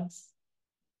 anybody else?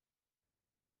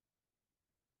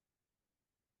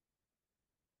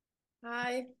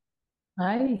 Hi.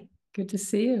 Hi, good to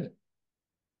see you.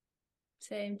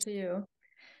 Same to you.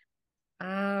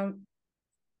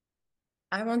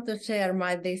 I want to share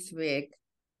my this week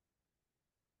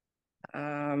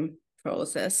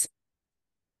process.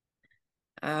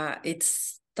 It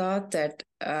started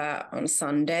on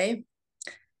Sunday.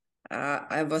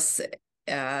 I was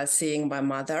seeing my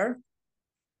mother,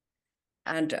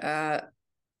 and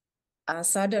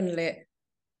suddenly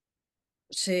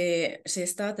she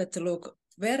started to look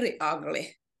very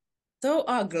ugly, so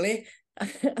ugly. I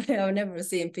have never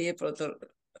seen people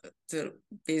to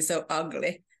be so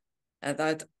ugly, and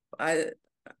I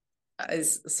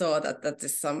saw that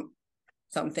is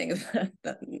something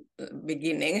that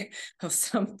beginning of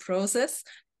some process,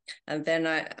 and then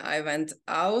I went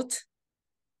out,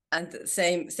 and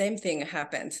same thing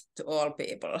happened to all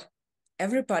people.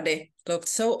 Everybody looked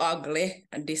so ugly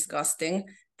and disgusting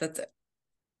that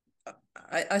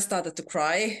I started to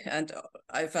cry, and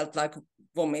I felt like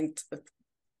vomit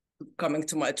coming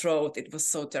to my throat. It was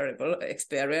so terrible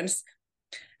experience,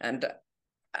 and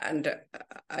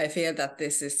I feel that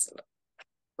this is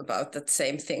about that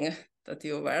same thing that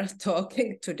you were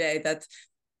talking today, that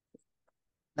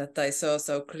that I saw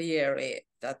so clearly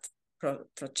that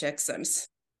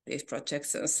these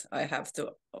projections I have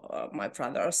to my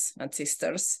brothers and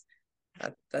sisters,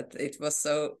 that it was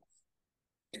so,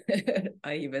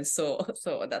 I even saw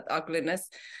that ugliness.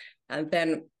 And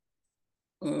then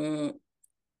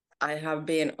I have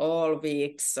been all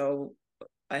week, so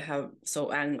I have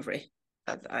so angry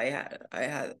that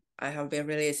I have been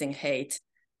releasing hate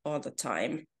all the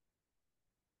time.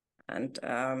 And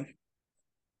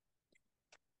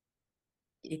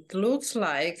it looks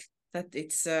like that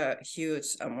it's a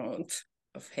huge amount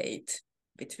of hate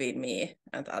between me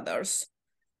and others.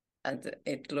 And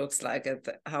it looks like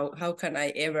how can I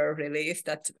ever release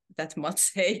that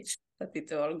much hate that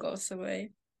it all goes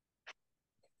away?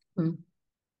 Mm.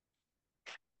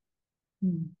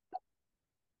 Mm.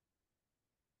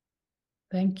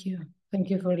 Thank you. Thank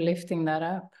you for lifting that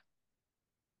up.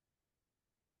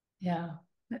 Yeah,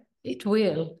 it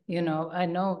will, you know, I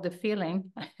know the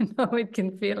feeling. I know it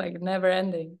can feel like never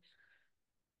ending.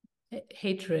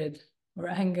 Hatred or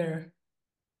anger,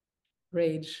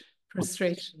 rage,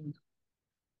 frustration.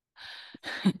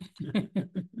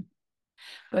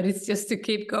 But it's just to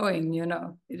keep going, you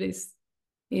know, it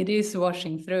is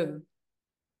washing through,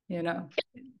 you know,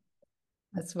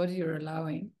 that's what you're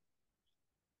allowing.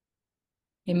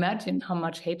 Imagine how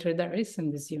much hatred there is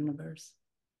in this universe.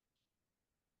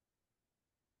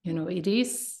 You know, it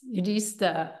is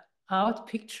the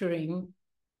outpicturing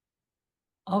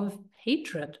of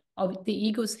hatred, of the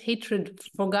ego's hatred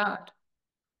for God,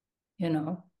 you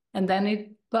know, and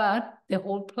then but the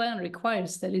whole plan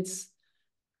requires that it's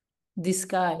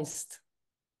disguised.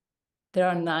 There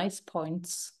are nice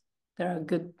points, there are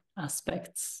good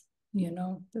aspects, you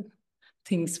know, the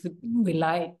things we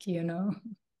like, you know.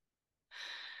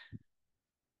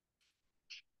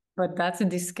 But that's a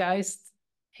disguised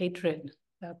hatred.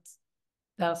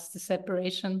 That's the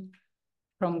separation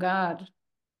from God.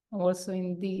 Also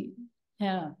in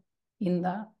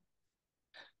that.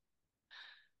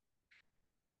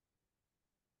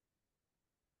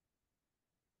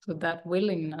 So that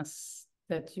willingness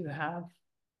that you have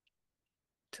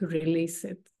to release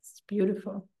it, it's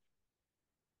beautiful.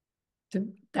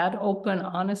 That open,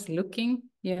 honest looking,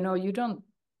 you know, you don't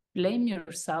blame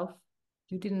yourself.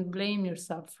 You didn't blame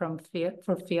yourself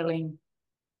for feeling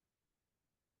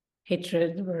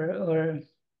hatred or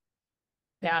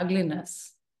the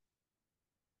ugliness.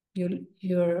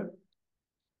 You're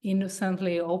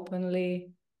innocently,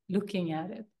 openly looking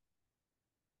at it.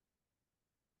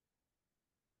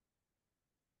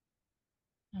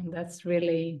 And that's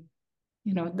really,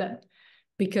 you know, that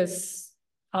because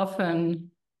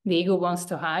often the ego wants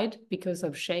to hide because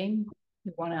of shame.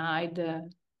 You want to hide the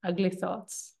ugly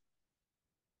thoughts.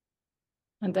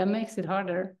 And that makes it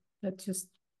harder. That just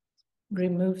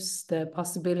removes the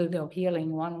possibility of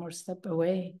healing one more step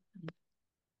away.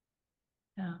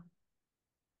 Yeah.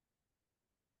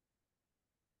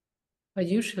 But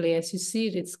usually as you see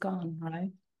it, it's gone,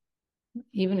 right?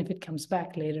 Even if it comes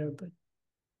back later, but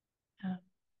yeah.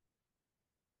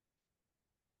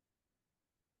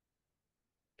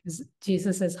 Because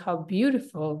Jesus says how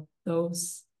beautiful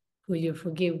those who you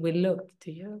forgive will look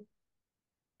to you.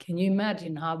 Can you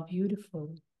imagine how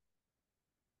beautiful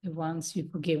the ones you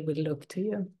forgive will look to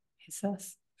you? He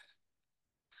says.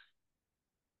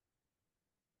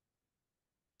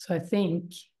 So I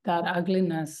think that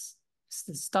ugliness is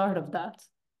the start of that.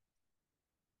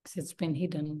 Because it's been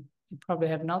hidden. You probably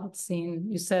have not seen,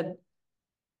 you said,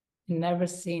 you've never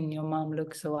seen your mom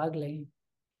look so ugly.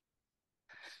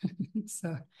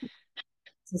 So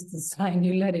it's just a sign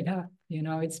you let it up. You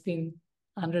know, it's been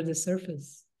under the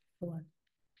surface before.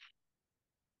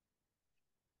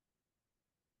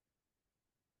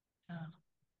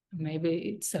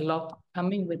 Maybe it's a lot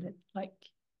coming with it, like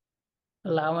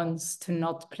allowance to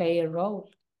not play a role,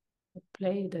 but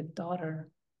play the daughter,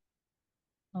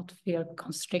 not feel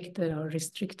constricted or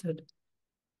restricted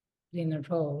in a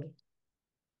role.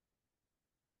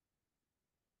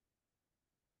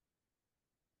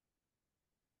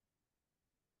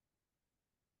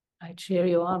 I cheer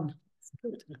you on. It's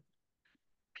good.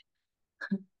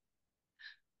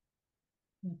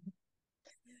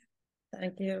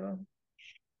 Thank you.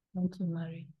 Thank you,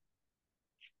 Marie.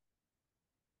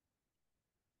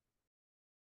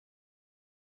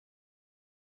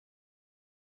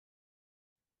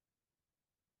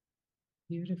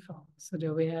 Beautiful. So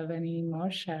do we have any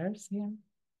more shares here?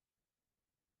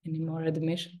 Any more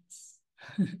admissions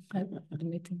at the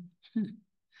meeting?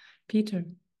 Peter.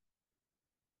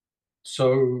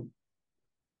 So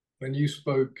when you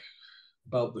spoke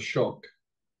about the shock.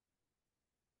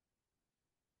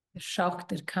 The shock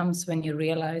that comes when you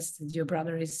realize that your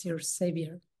brother is your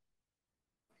savior.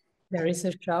 There is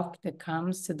a shock that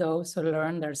comes to those who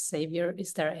learn their savior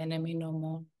is their enemy no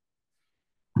more.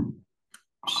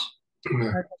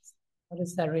 How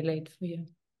does that relate for you?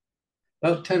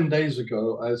 About 10 days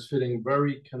ago, I was feeling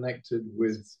very connected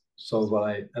with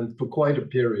Solvay, and for quite a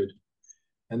period.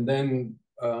 And then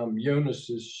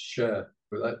Jonas's share,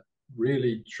 that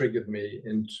really triggered me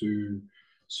into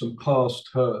some past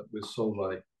hurt with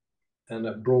Solvay. And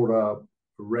it brought up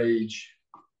rage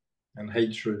and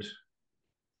hatred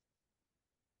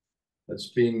that's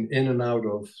been in and out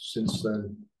of since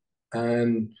then.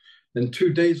 And then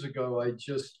 2 days ago, I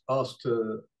just asked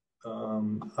her,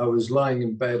 I was lying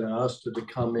in bed and I asked her to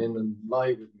come in and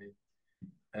lie with me.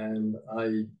 And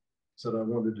I said I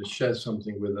wanted to share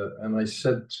something with her. And I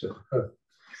said to her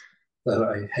that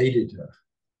I hated her.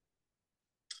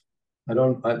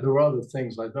 There were other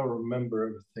things, I don't remember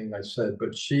everything I said,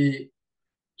 but she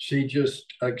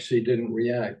just actually didn't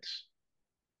react.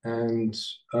 And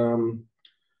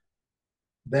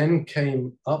then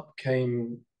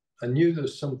I knew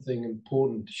there's something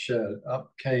important to share.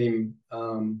 Up came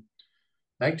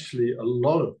actually a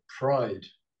lot of pride,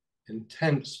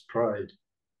 intense pride.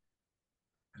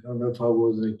 I don't know if I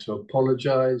wanted to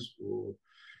apologize or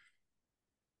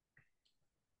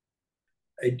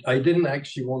I didn't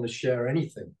actually want to share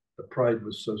anything. The pride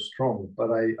was so strong,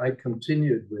 but I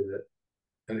continued with it.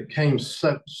 And it came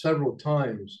several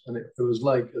times, and it was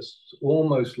like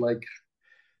almost like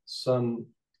some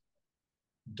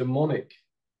demonic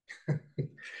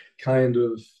kind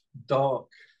of dark.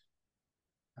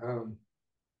 That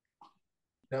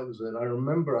was it. I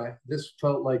remember this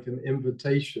felt like an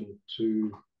invitation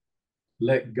to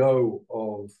let go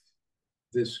of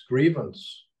this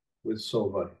grievance with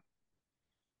Solvay.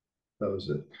 That was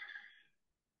it.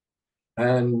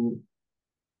 And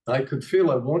I could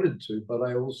feel I wanted to, but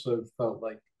I also felt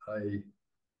like I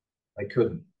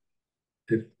couldn't.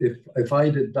 If I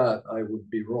did that, I would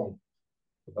be wrong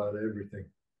about everything.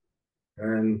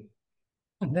 And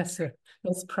that's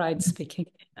pride speaking.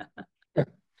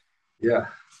 Yeah.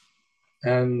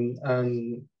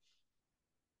 And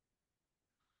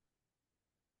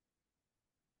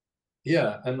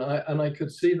yeah, and I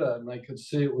could see that, and I could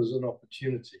see it was an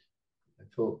opportunity. I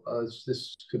thought,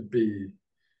 this could be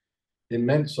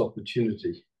immense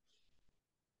opportunity.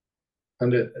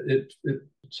 And it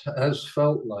has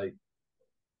felt like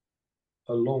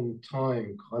a long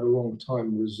time, quite a long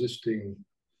time resisting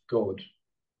God.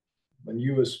 When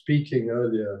you were speaking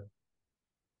earlier,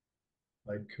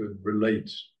 I could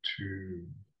relate to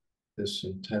this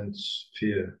intense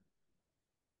fear.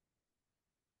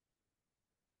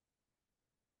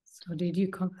 So did you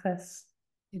confess?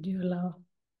 Did you allow?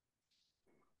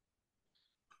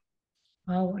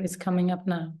 Well, what is coming up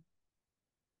now?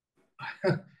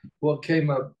 What came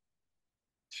up a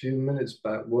few minutes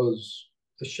back was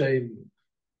the shame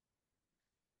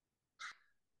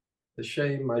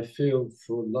I feel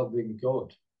for loving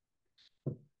God.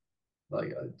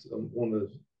 Like I don't want to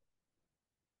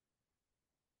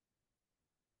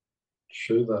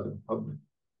show that in public.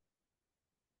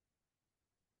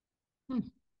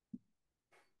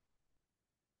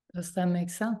 Does that make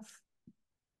sense?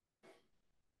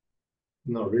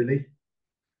 Not really.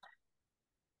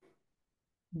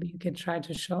 Maybe you can try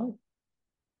to show.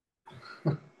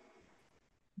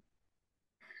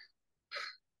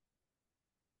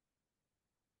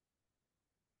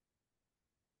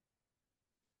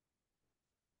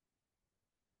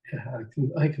 Yeah,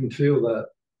 I can feel that.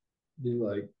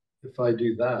 Like if I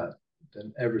do that,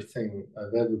 then everything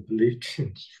I've ever believed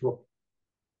in is wrong.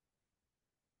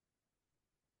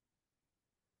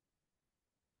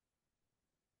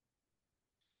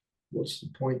 What's the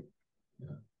point?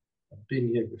 Yeah, I've been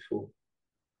here before.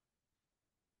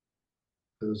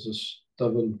 There's a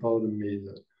stubborn part of me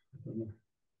that I don't know.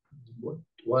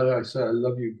 Why did I say I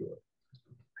love you, God?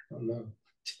 I don't know.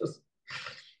 Just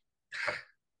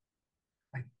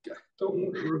I don't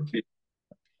want to repeat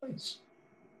it.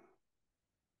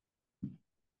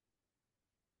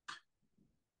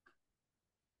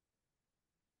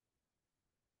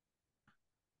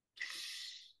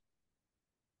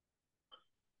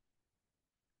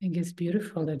 I think it's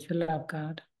beautiful that you love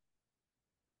God.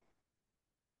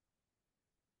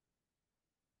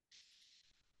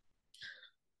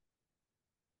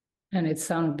 And it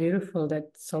sounds beautiful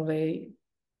that Solveig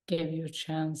gave you a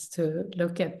chance to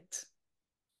look at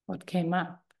what came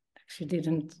up. She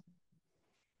didn't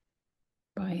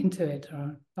buy into it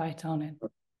or bite on it.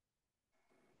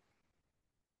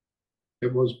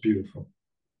 It was beautiful.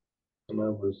 And I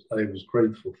was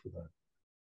grateful for that.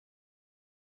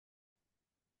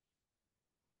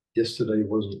 Yesterday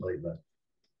wasn't like that.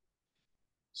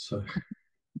 So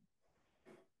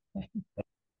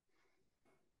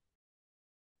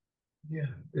Yeah,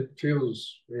 it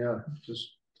feels, just,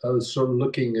 I was sort of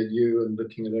looking at you and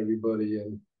looking at everybody,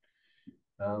 and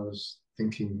I was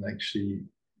thinking, actually,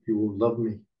 you all love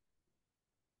me.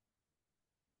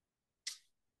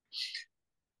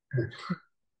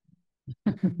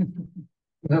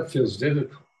 That feels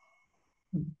difficult.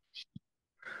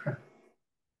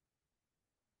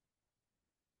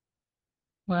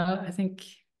 Well, I think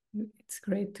it's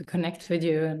great to connect with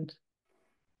you and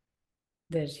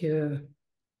that you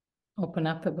open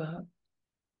up about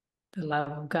the love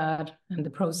of God and the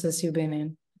process you've been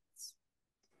in.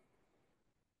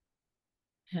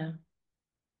 Yeah.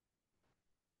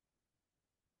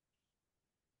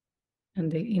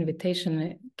 And the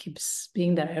invitation keeps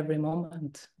being there every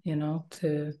moment, you know,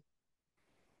 to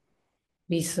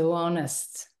be so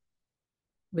honest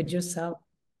with yourself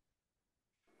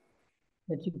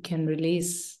that you can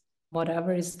release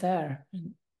whatever is there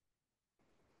and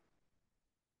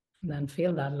then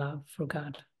feel that love for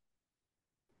God.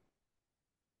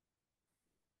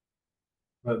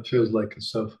 That feels like a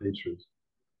self-hatred.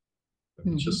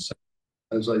 Just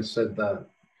as I said that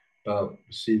about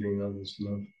receiving others'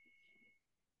 love.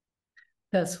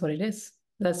 That's what it is.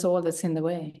 That's all that's in the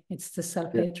way. It's the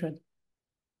self-hatred.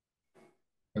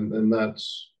 And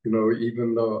that's, you know,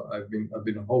 even though I've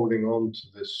been holding on to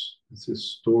this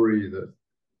story that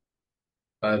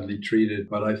badly treated,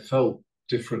 but I felt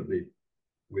differently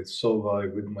with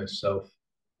Solveig, with myself.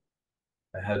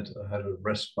 I had a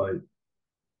respite.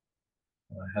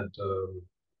 I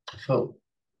felt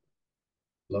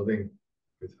loving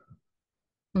with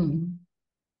her.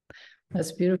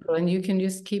 That's beautiful. And you can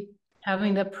just keep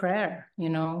having that prayer, you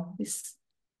know,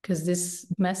 because this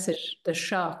message, the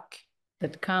shock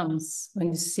that comes when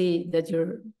you see that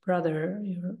your brother,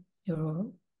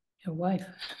 your wife,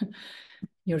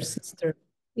 your sister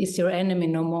is your enemy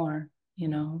no more, you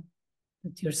know,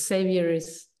 that your savior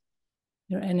is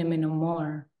your enemy no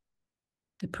more.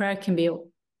 The prayer can be,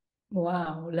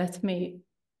 wow, let me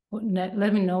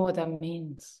know what that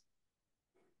means.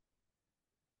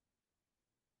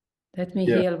 Let me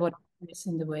heal what is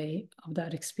in the way of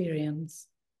that experience.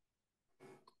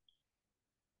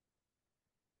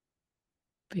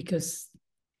 Because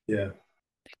there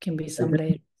can be some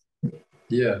layers.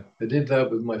 Yeah, I did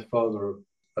that with my father.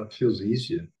 That feels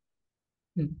easier.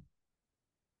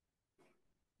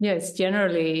 Yeah, it's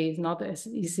generally not as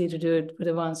easy to do it with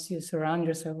the ones you surround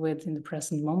yourself with in the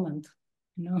present moment,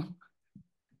 you know,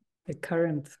 the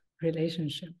current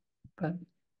relationship. But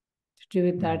to do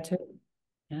it there too,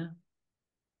 the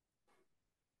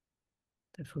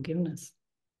forgiveness.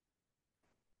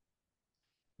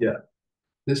 Yeah,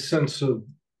 this sense of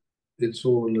it's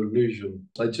all an illusion.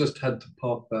 I just had to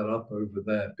park that up over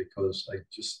there because I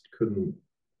just couldn't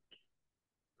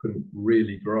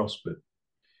really grasp it.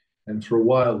 And for a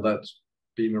while, that's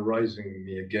been arising in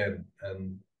me again.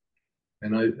 And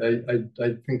I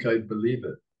think I believe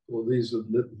it. Well, these are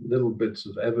little bits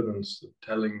of evidence that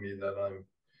telling me that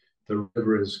the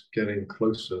river is getting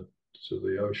closer to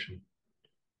the ocean.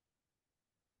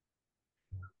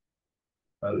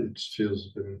 It feels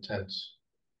a bit intense.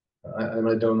 And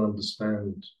I don't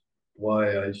understand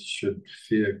why I should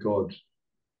fear God.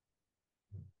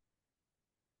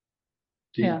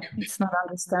 It's not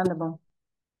understandable.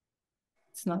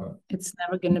 It's not. It's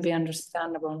never going to be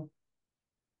understandable.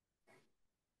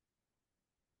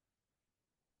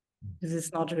 This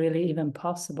is not really even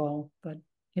possible, but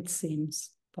it seems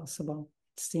possible.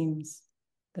 It seems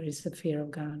there is a fear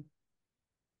of God.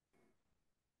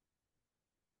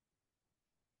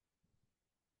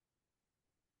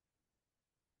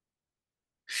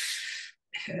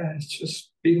 Yeah, it's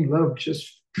just being loved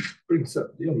just brings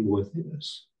up the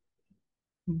unworthiness.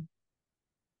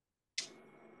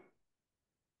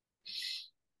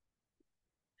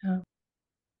 Yeah.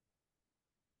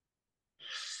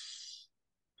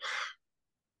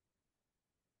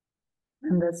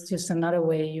 And that's just another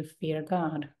way you fear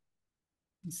God.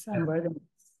 It's unworthiness.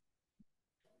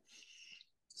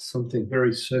 Something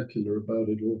very circular about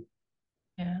it all.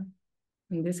 Yeah.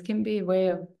 And this can be a way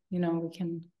of, you know, we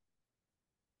can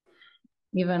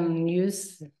even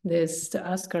use this to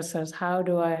ask ourselves, how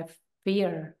do I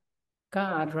fear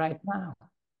God right now?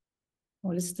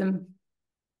 What is the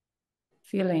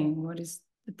feeling? What is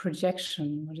the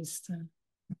projection?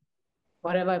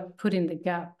 What have I put in the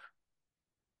gap?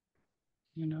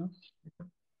 You know,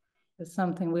 that's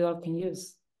something we all can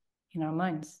use in our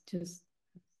minds. Just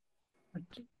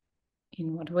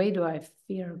in what way do I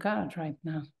fear God right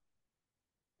now?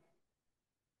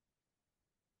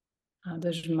 How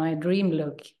does my dream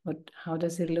look? How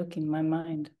does it look in my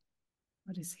mind?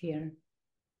 What is here?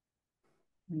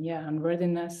 And yeah,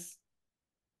 unworthiness,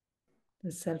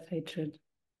 the self-hatred,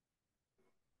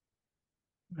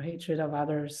 or hatred of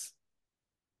others.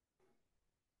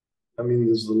 I mean,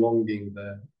 there's the longing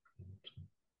there.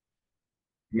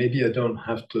 Maybe I don't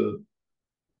have to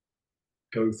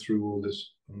go through all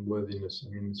this unworthiness.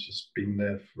 I mean, it's just been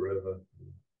there forever.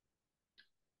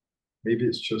 Maybe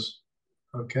it's just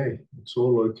okay. It's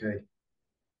all okay.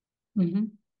 Mm-hmm.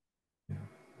 Yeah,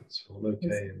 it's all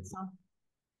okay, and It's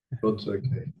God's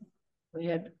okay. We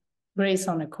had Grace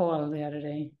on a call the other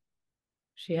day.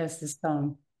 She has this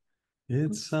song.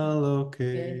 It's all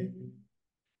okay.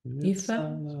 It's If I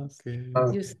all okay.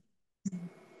 just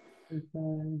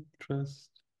Trust,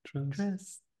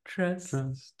 trust,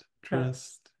 trust,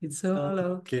 trust. It's all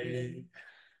okay.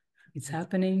 It's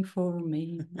happening for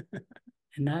me.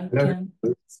 And I can.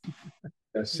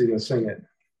 I've seen her sing it.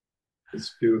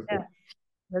 It's beautiful. Yeah,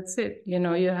 that's it. You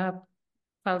know, you have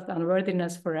felt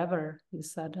unworthiness forever, you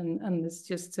said, and it's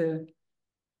just to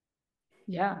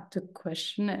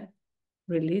question it,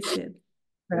 release it.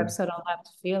 Perhaps I don't have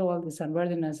to feel all this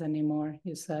unworthiness anymore,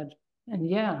 you said. And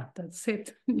yeah, that's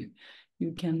it.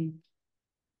 You can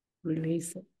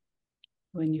release it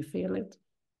when you feel it.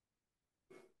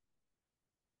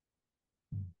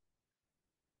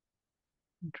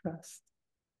 And trust.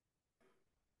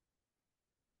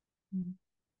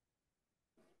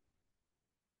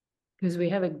 Because we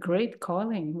have a great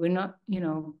calling. We're not,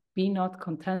 be not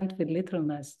content with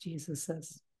littleness, Jesus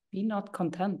says. Be not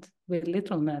content with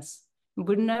littleness.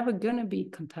 We're never going to be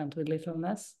content with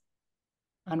littleness,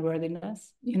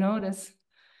 unworthiness.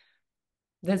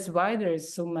 That's why there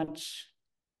is so much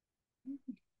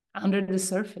under the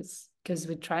surface, because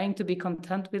we're trying to be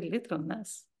content with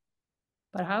littleness.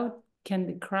 But how can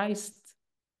the Christ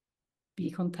be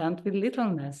content with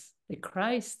littleness? The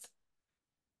Christ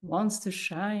wants to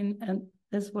shine, and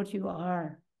that's what you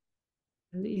are.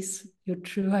 That is your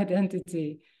true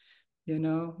identity. You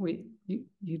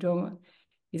don't.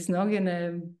 It's not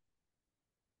gonna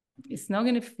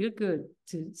feel good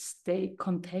to stay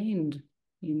contained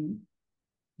in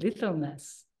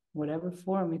littleness, whatever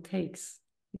form it takes.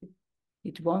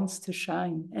 It wants to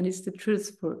shine, and it's the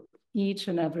truth for each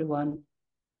and every one.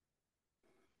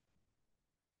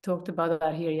 Talked about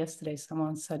that here yesterday.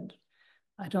 Someone said,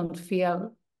 I don't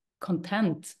feel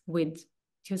content with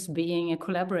just being a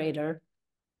collaborator,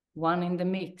 one in the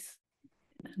mix.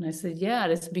 And I said, yeah,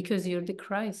 that's because you're the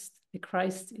Christ. The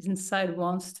Christ inside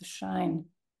wants to shine.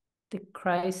 The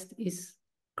Christ is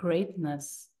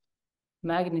greatness,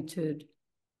 magnitude.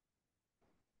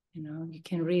 You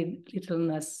can read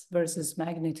littleness versus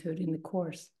magnitude in the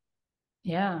Course.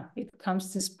 Yeah, it comes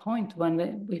to this point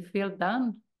when we feel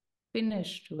done,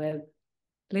 finished with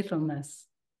littleness.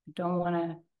 We don't want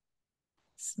to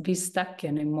be stuck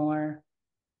anymore.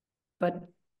 But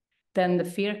then the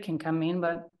fear can come in,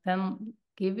 but then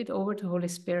give it over to Holy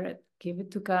Spirit. Give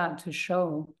it to God to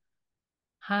show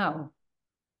how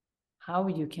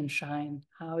you can shine,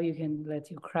 how you can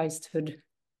let your Christhood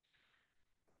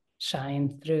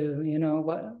shine through.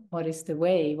 What is the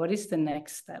way? What is the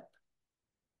next step?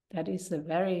 That is a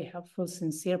very helpful,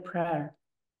 sincere prayer.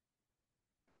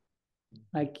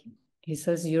 Like he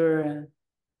says, your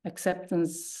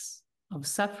acceptance of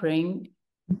suffering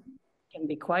can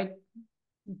be quite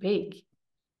big,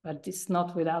 but it's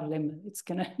not without limit. It's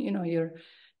gonna, your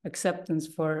acceptance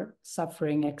for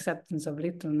suffering, acceptance of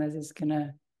littleness is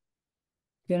gonna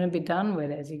be done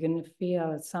with it. You're gonna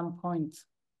feel at some point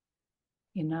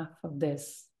enough of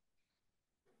this.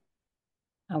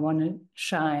 I want to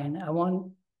shine. I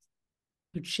want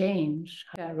to change.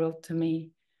 I wrote to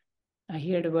me, I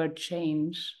hear the word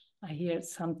change. I hear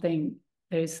something,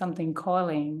 there is something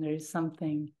calling, there is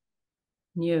something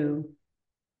new.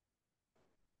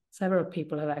 Several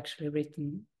people have actually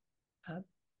written to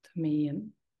me and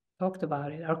talked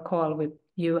about it. Our call with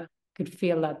you, I could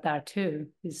feel that there too,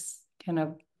 this kind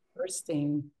of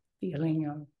bursting feeling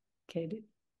of, okay,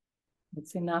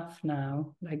 it's enough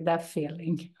now, like that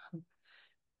feeling.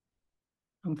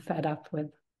 I'm fed up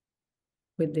with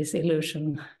this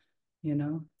illusion,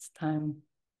 it's time.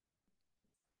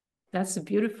 That's a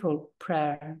beautiful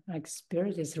prayer. Like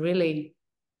Spirit is really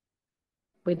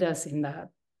with us in that.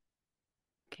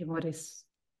 Okay, what is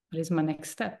my next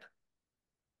step?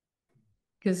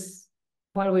 Because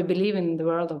while we believe in the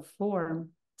world of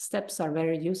form, steps are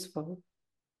very useful.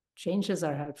 Changes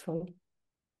are helpful.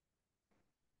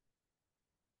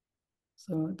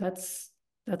 So that's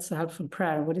a helpful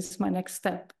prayer. What is my next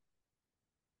step?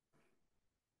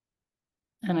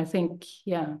 And I think,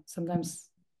 yeah, sometimes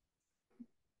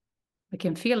I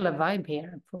can feel the vibe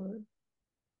here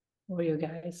for you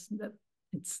guys that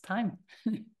it's time.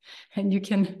 And you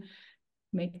can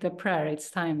make the prayer. It's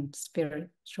time, Spirit,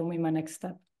 show me my next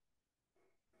step.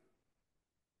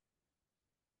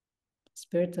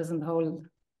 Spirit doesn't hold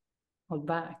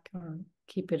back or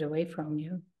keep it away from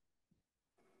you.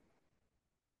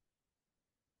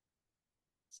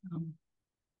 So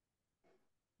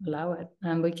allow it,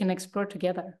 and we can explore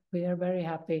together. We are very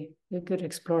happy. We're good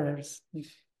explorers. We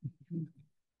can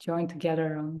join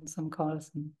together on some calls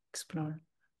and explore.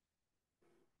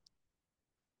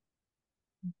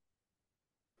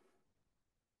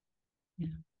 Yeah.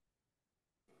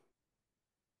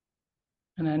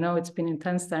 And I know it's been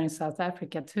intense there in South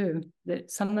Africa too.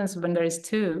 Sometimes when there is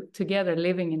two together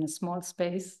living in a small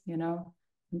space, you know,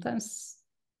 sometimes,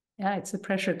 yeah, it's a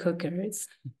pressure cooker. It's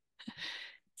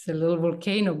a little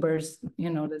volcano burst, you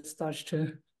know, that starts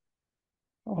to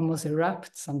almost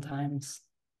erupt sometimes.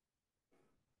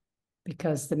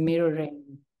 Because the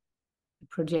mirroring, the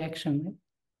projection,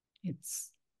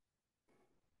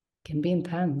 can be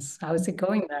intense. How is it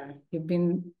going there? You've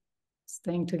been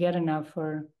staying together now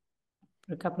for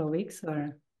a couple of weeks,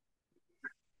 or?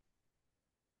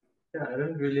 Yeah, I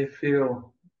don't really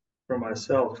feel for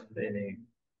myself any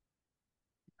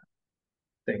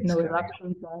things. No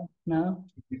eruptions there? No?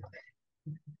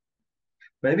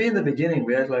 Maybe in the beginning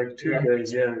we had like 2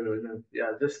 days, yeah,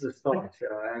 this is the start.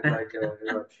 Yeah, I had like a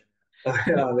eruption. Oh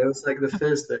yeah, that was like the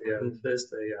first day. Yeah, the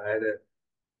first day. Yeah,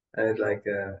 I had like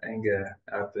a anger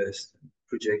outburst,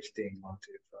 projecting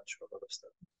onto a lot of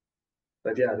stuff.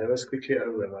 But yeah, that was quickly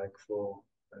over. Like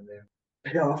and then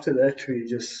after that we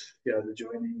just the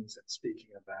joinings and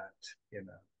speaking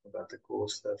about the core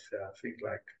stuff. Yeah,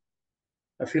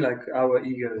 I feel like our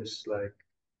ego is like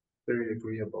very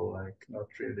agreeable, like not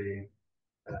really.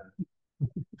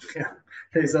 Yeah,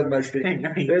 there's not much being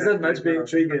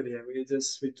triggered here. We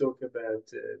talk about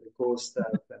the core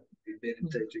stuff and we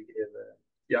meditate together.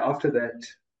 Yeah, after that,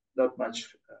 not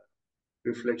much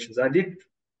reflections. I did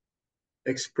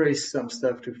express some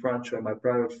stuff to Francois. My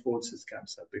private thoughts has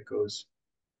comes up because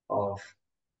of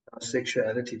our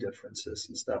sexuality differences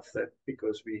and stuff. That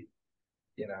because we,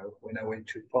 when I went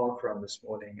to park run this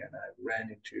morning and I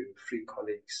ran into 3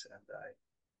 colleagues and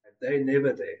they're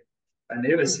never there. I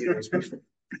never see those before.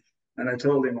 And I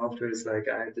told him afterwards, like,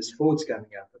 I had this thoughts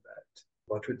coming up about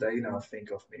what would they now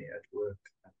think of me at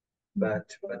work.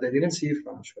 But they didn't see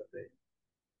Francois.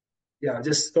 I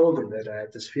just told him that I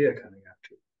had this fear coming up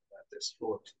to about this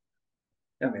thought.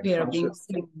 I mean, fear of being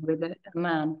seen with a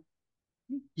man.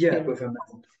 Yeah, with a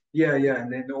man. Yeah, and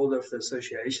then all of the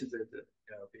associations that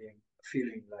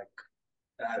feeling like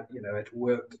at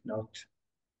work, not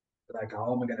like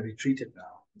how am I going to be treated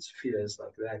now? It's fears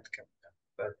like that coming up.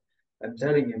 But I'm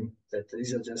telling him that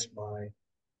these are just my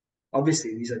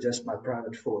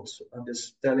private thoughts. I'm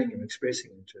just telling him,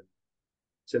 expressing them to him,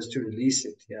 just to release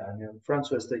it. Yeah, and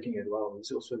Francois is taking it well.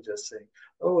 He's also just saying,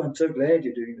 "Oh, I'm so glad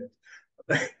you're doing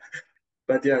that."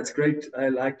 But yeah, it's great. I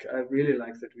really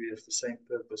like that we have the same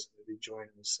purpose, that we join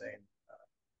the same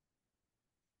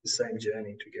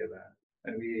journey together,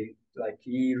 and we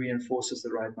he reinforces the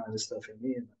right mind of stuff in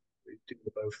me, and we do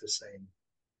both the same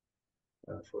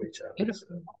for each other.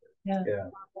 So, yeah,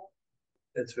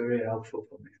 it's very helpful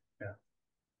for me.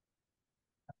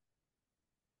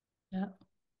 Yeah,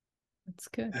 that's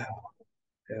good.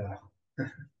 Yeah.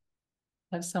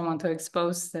 Have someone to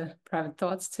expose the private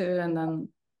thoughts to, and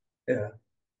then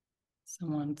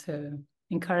someone to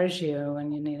encourage you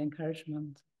when you need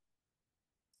encouragement.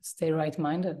 Stay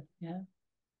right-minded. Yeah,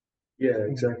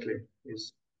 exactly. I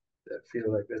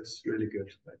feel like that's really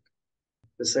good. Like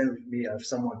the same with me. I have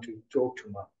someone to talk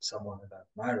to someone about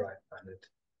my right-minded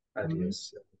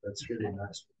ideas. That's really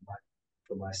nice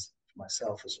for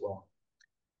myself as well.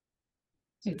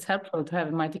 It's helpful to have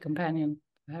a mighty companion.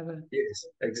 To have a yes,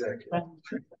 exactly.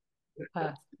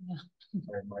 Path.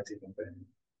 My mighty companion.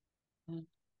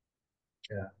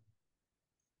 Yeah.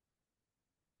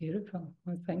 Beautiful.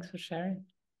 Well, thanks for sharing.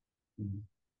 Thank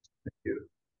you.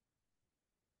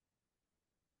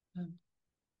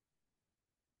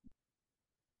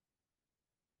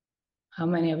 How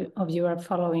many of you are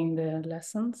following the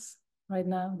lessons right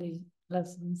now? The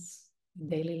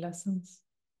daily lessons?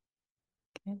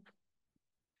 Okay.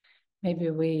 Maybe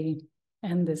we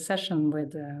end this session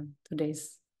with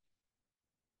today's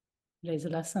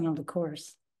lesson of the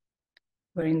course.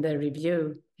 We're in the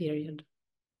review period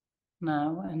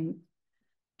now, and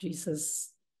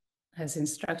Jesus has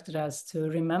instructed us to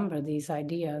remember these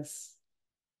ideas,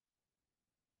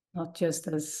 not just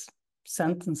as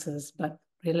sentences, but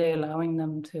really allowing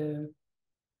them to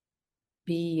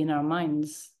be in our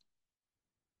minds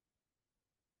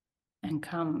and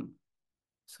come,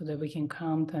 so that we can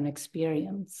come to an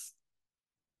experience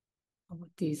of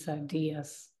what these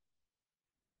ideas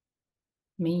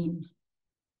mean?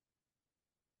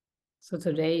 So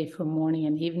today, for morning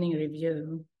and evening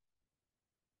review,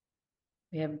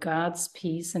 we have God's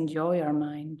peace and joy are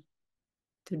mine.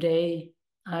 Today,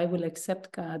 I will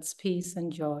accept God's peace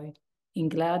and joy in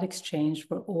glad exchange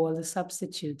for all the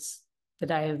substitutes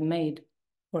that I have made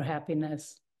for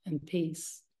happiness and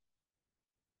peace.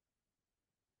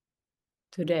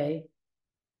 Today,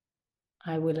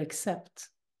 I will accept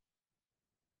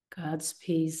God's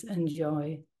peace and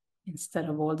joy instead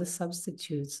of all the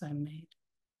substitutes I made.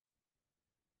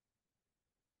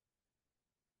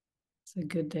 It's a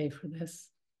good day for this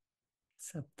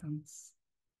acceptance.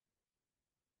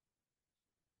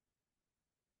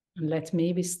 And let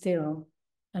me be still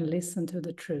and listen to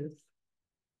the truth.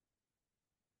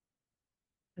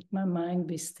 Let my mind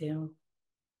be still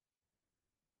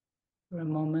for a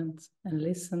moment and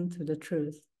listen to the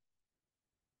truth.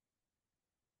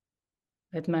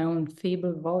 Let my own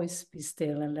feeble voice be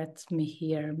still and let me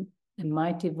hear the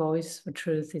mighty voice for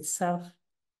truth itself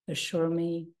assure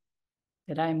me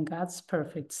that I am God's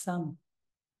perfect son,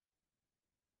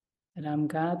 that I'm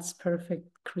God's perfect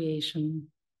creation.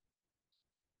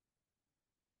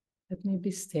 Let me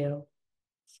be still.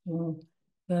 So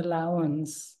the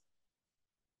allowance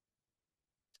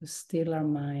to still our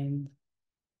mind,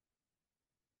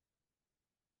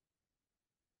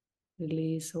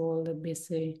 release all the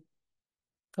busy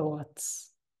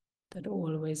thoughts that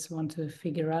always want to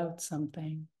figure out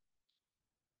something.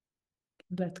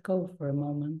 Let go for a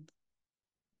moment.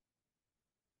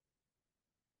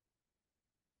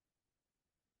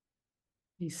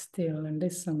 Be still and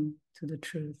listen to the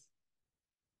truth.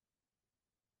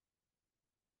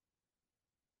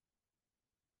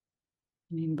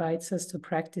 And he invites us to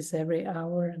practice every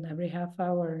hour and every half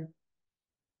hour.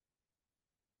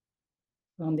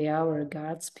 On the hour,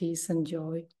 God's peace and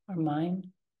joy are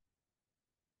mine.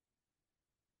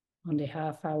 On the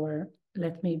half hour,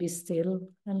 let me be still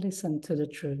and listen to the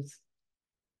truth.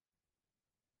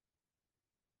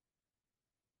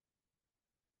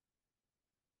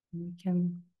 We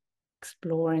can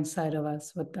explore inside of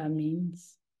us what that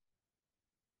means.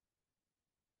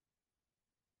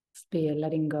 Just be a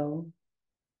letting go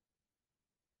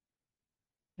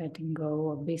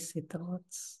of busy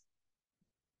thoughts,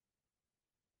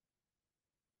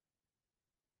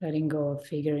 letting go of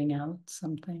figuring out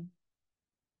something,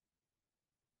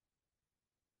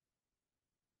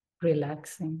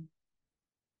 relaxing.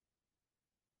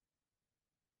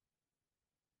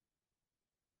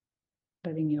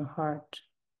 Letting your heart,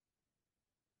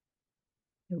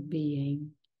 your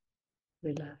being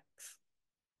relax.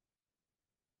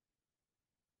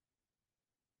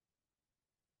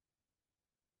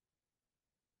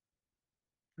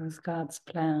 Because God's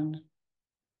plan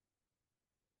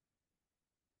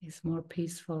is more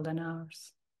peaceful than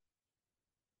ours,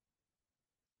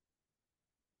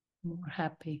 more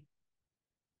happy.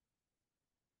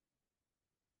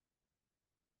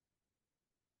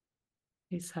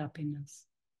 His happiness.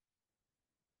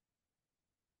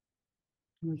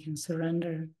 We can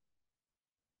surrender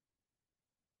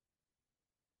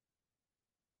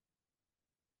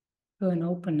to an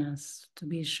openness to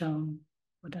be shown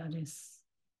what that is.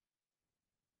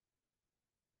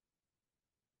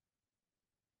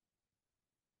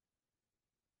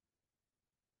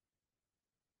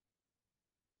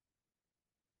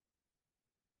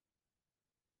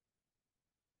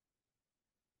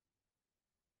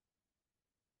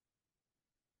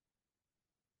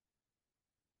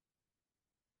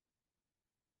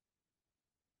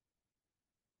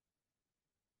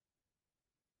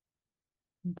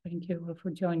 And thank you all for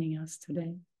joining us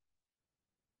today.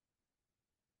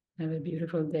 Have a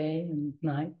beautiful day and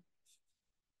night.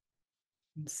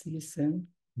 And see you soon.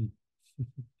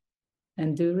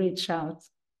 And do reach out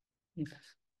if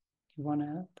you want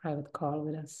a private call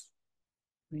with us.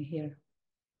 We're here.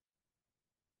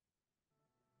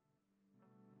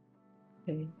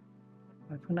 Okay.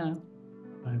 Bye for now.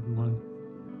 Bye, everyone.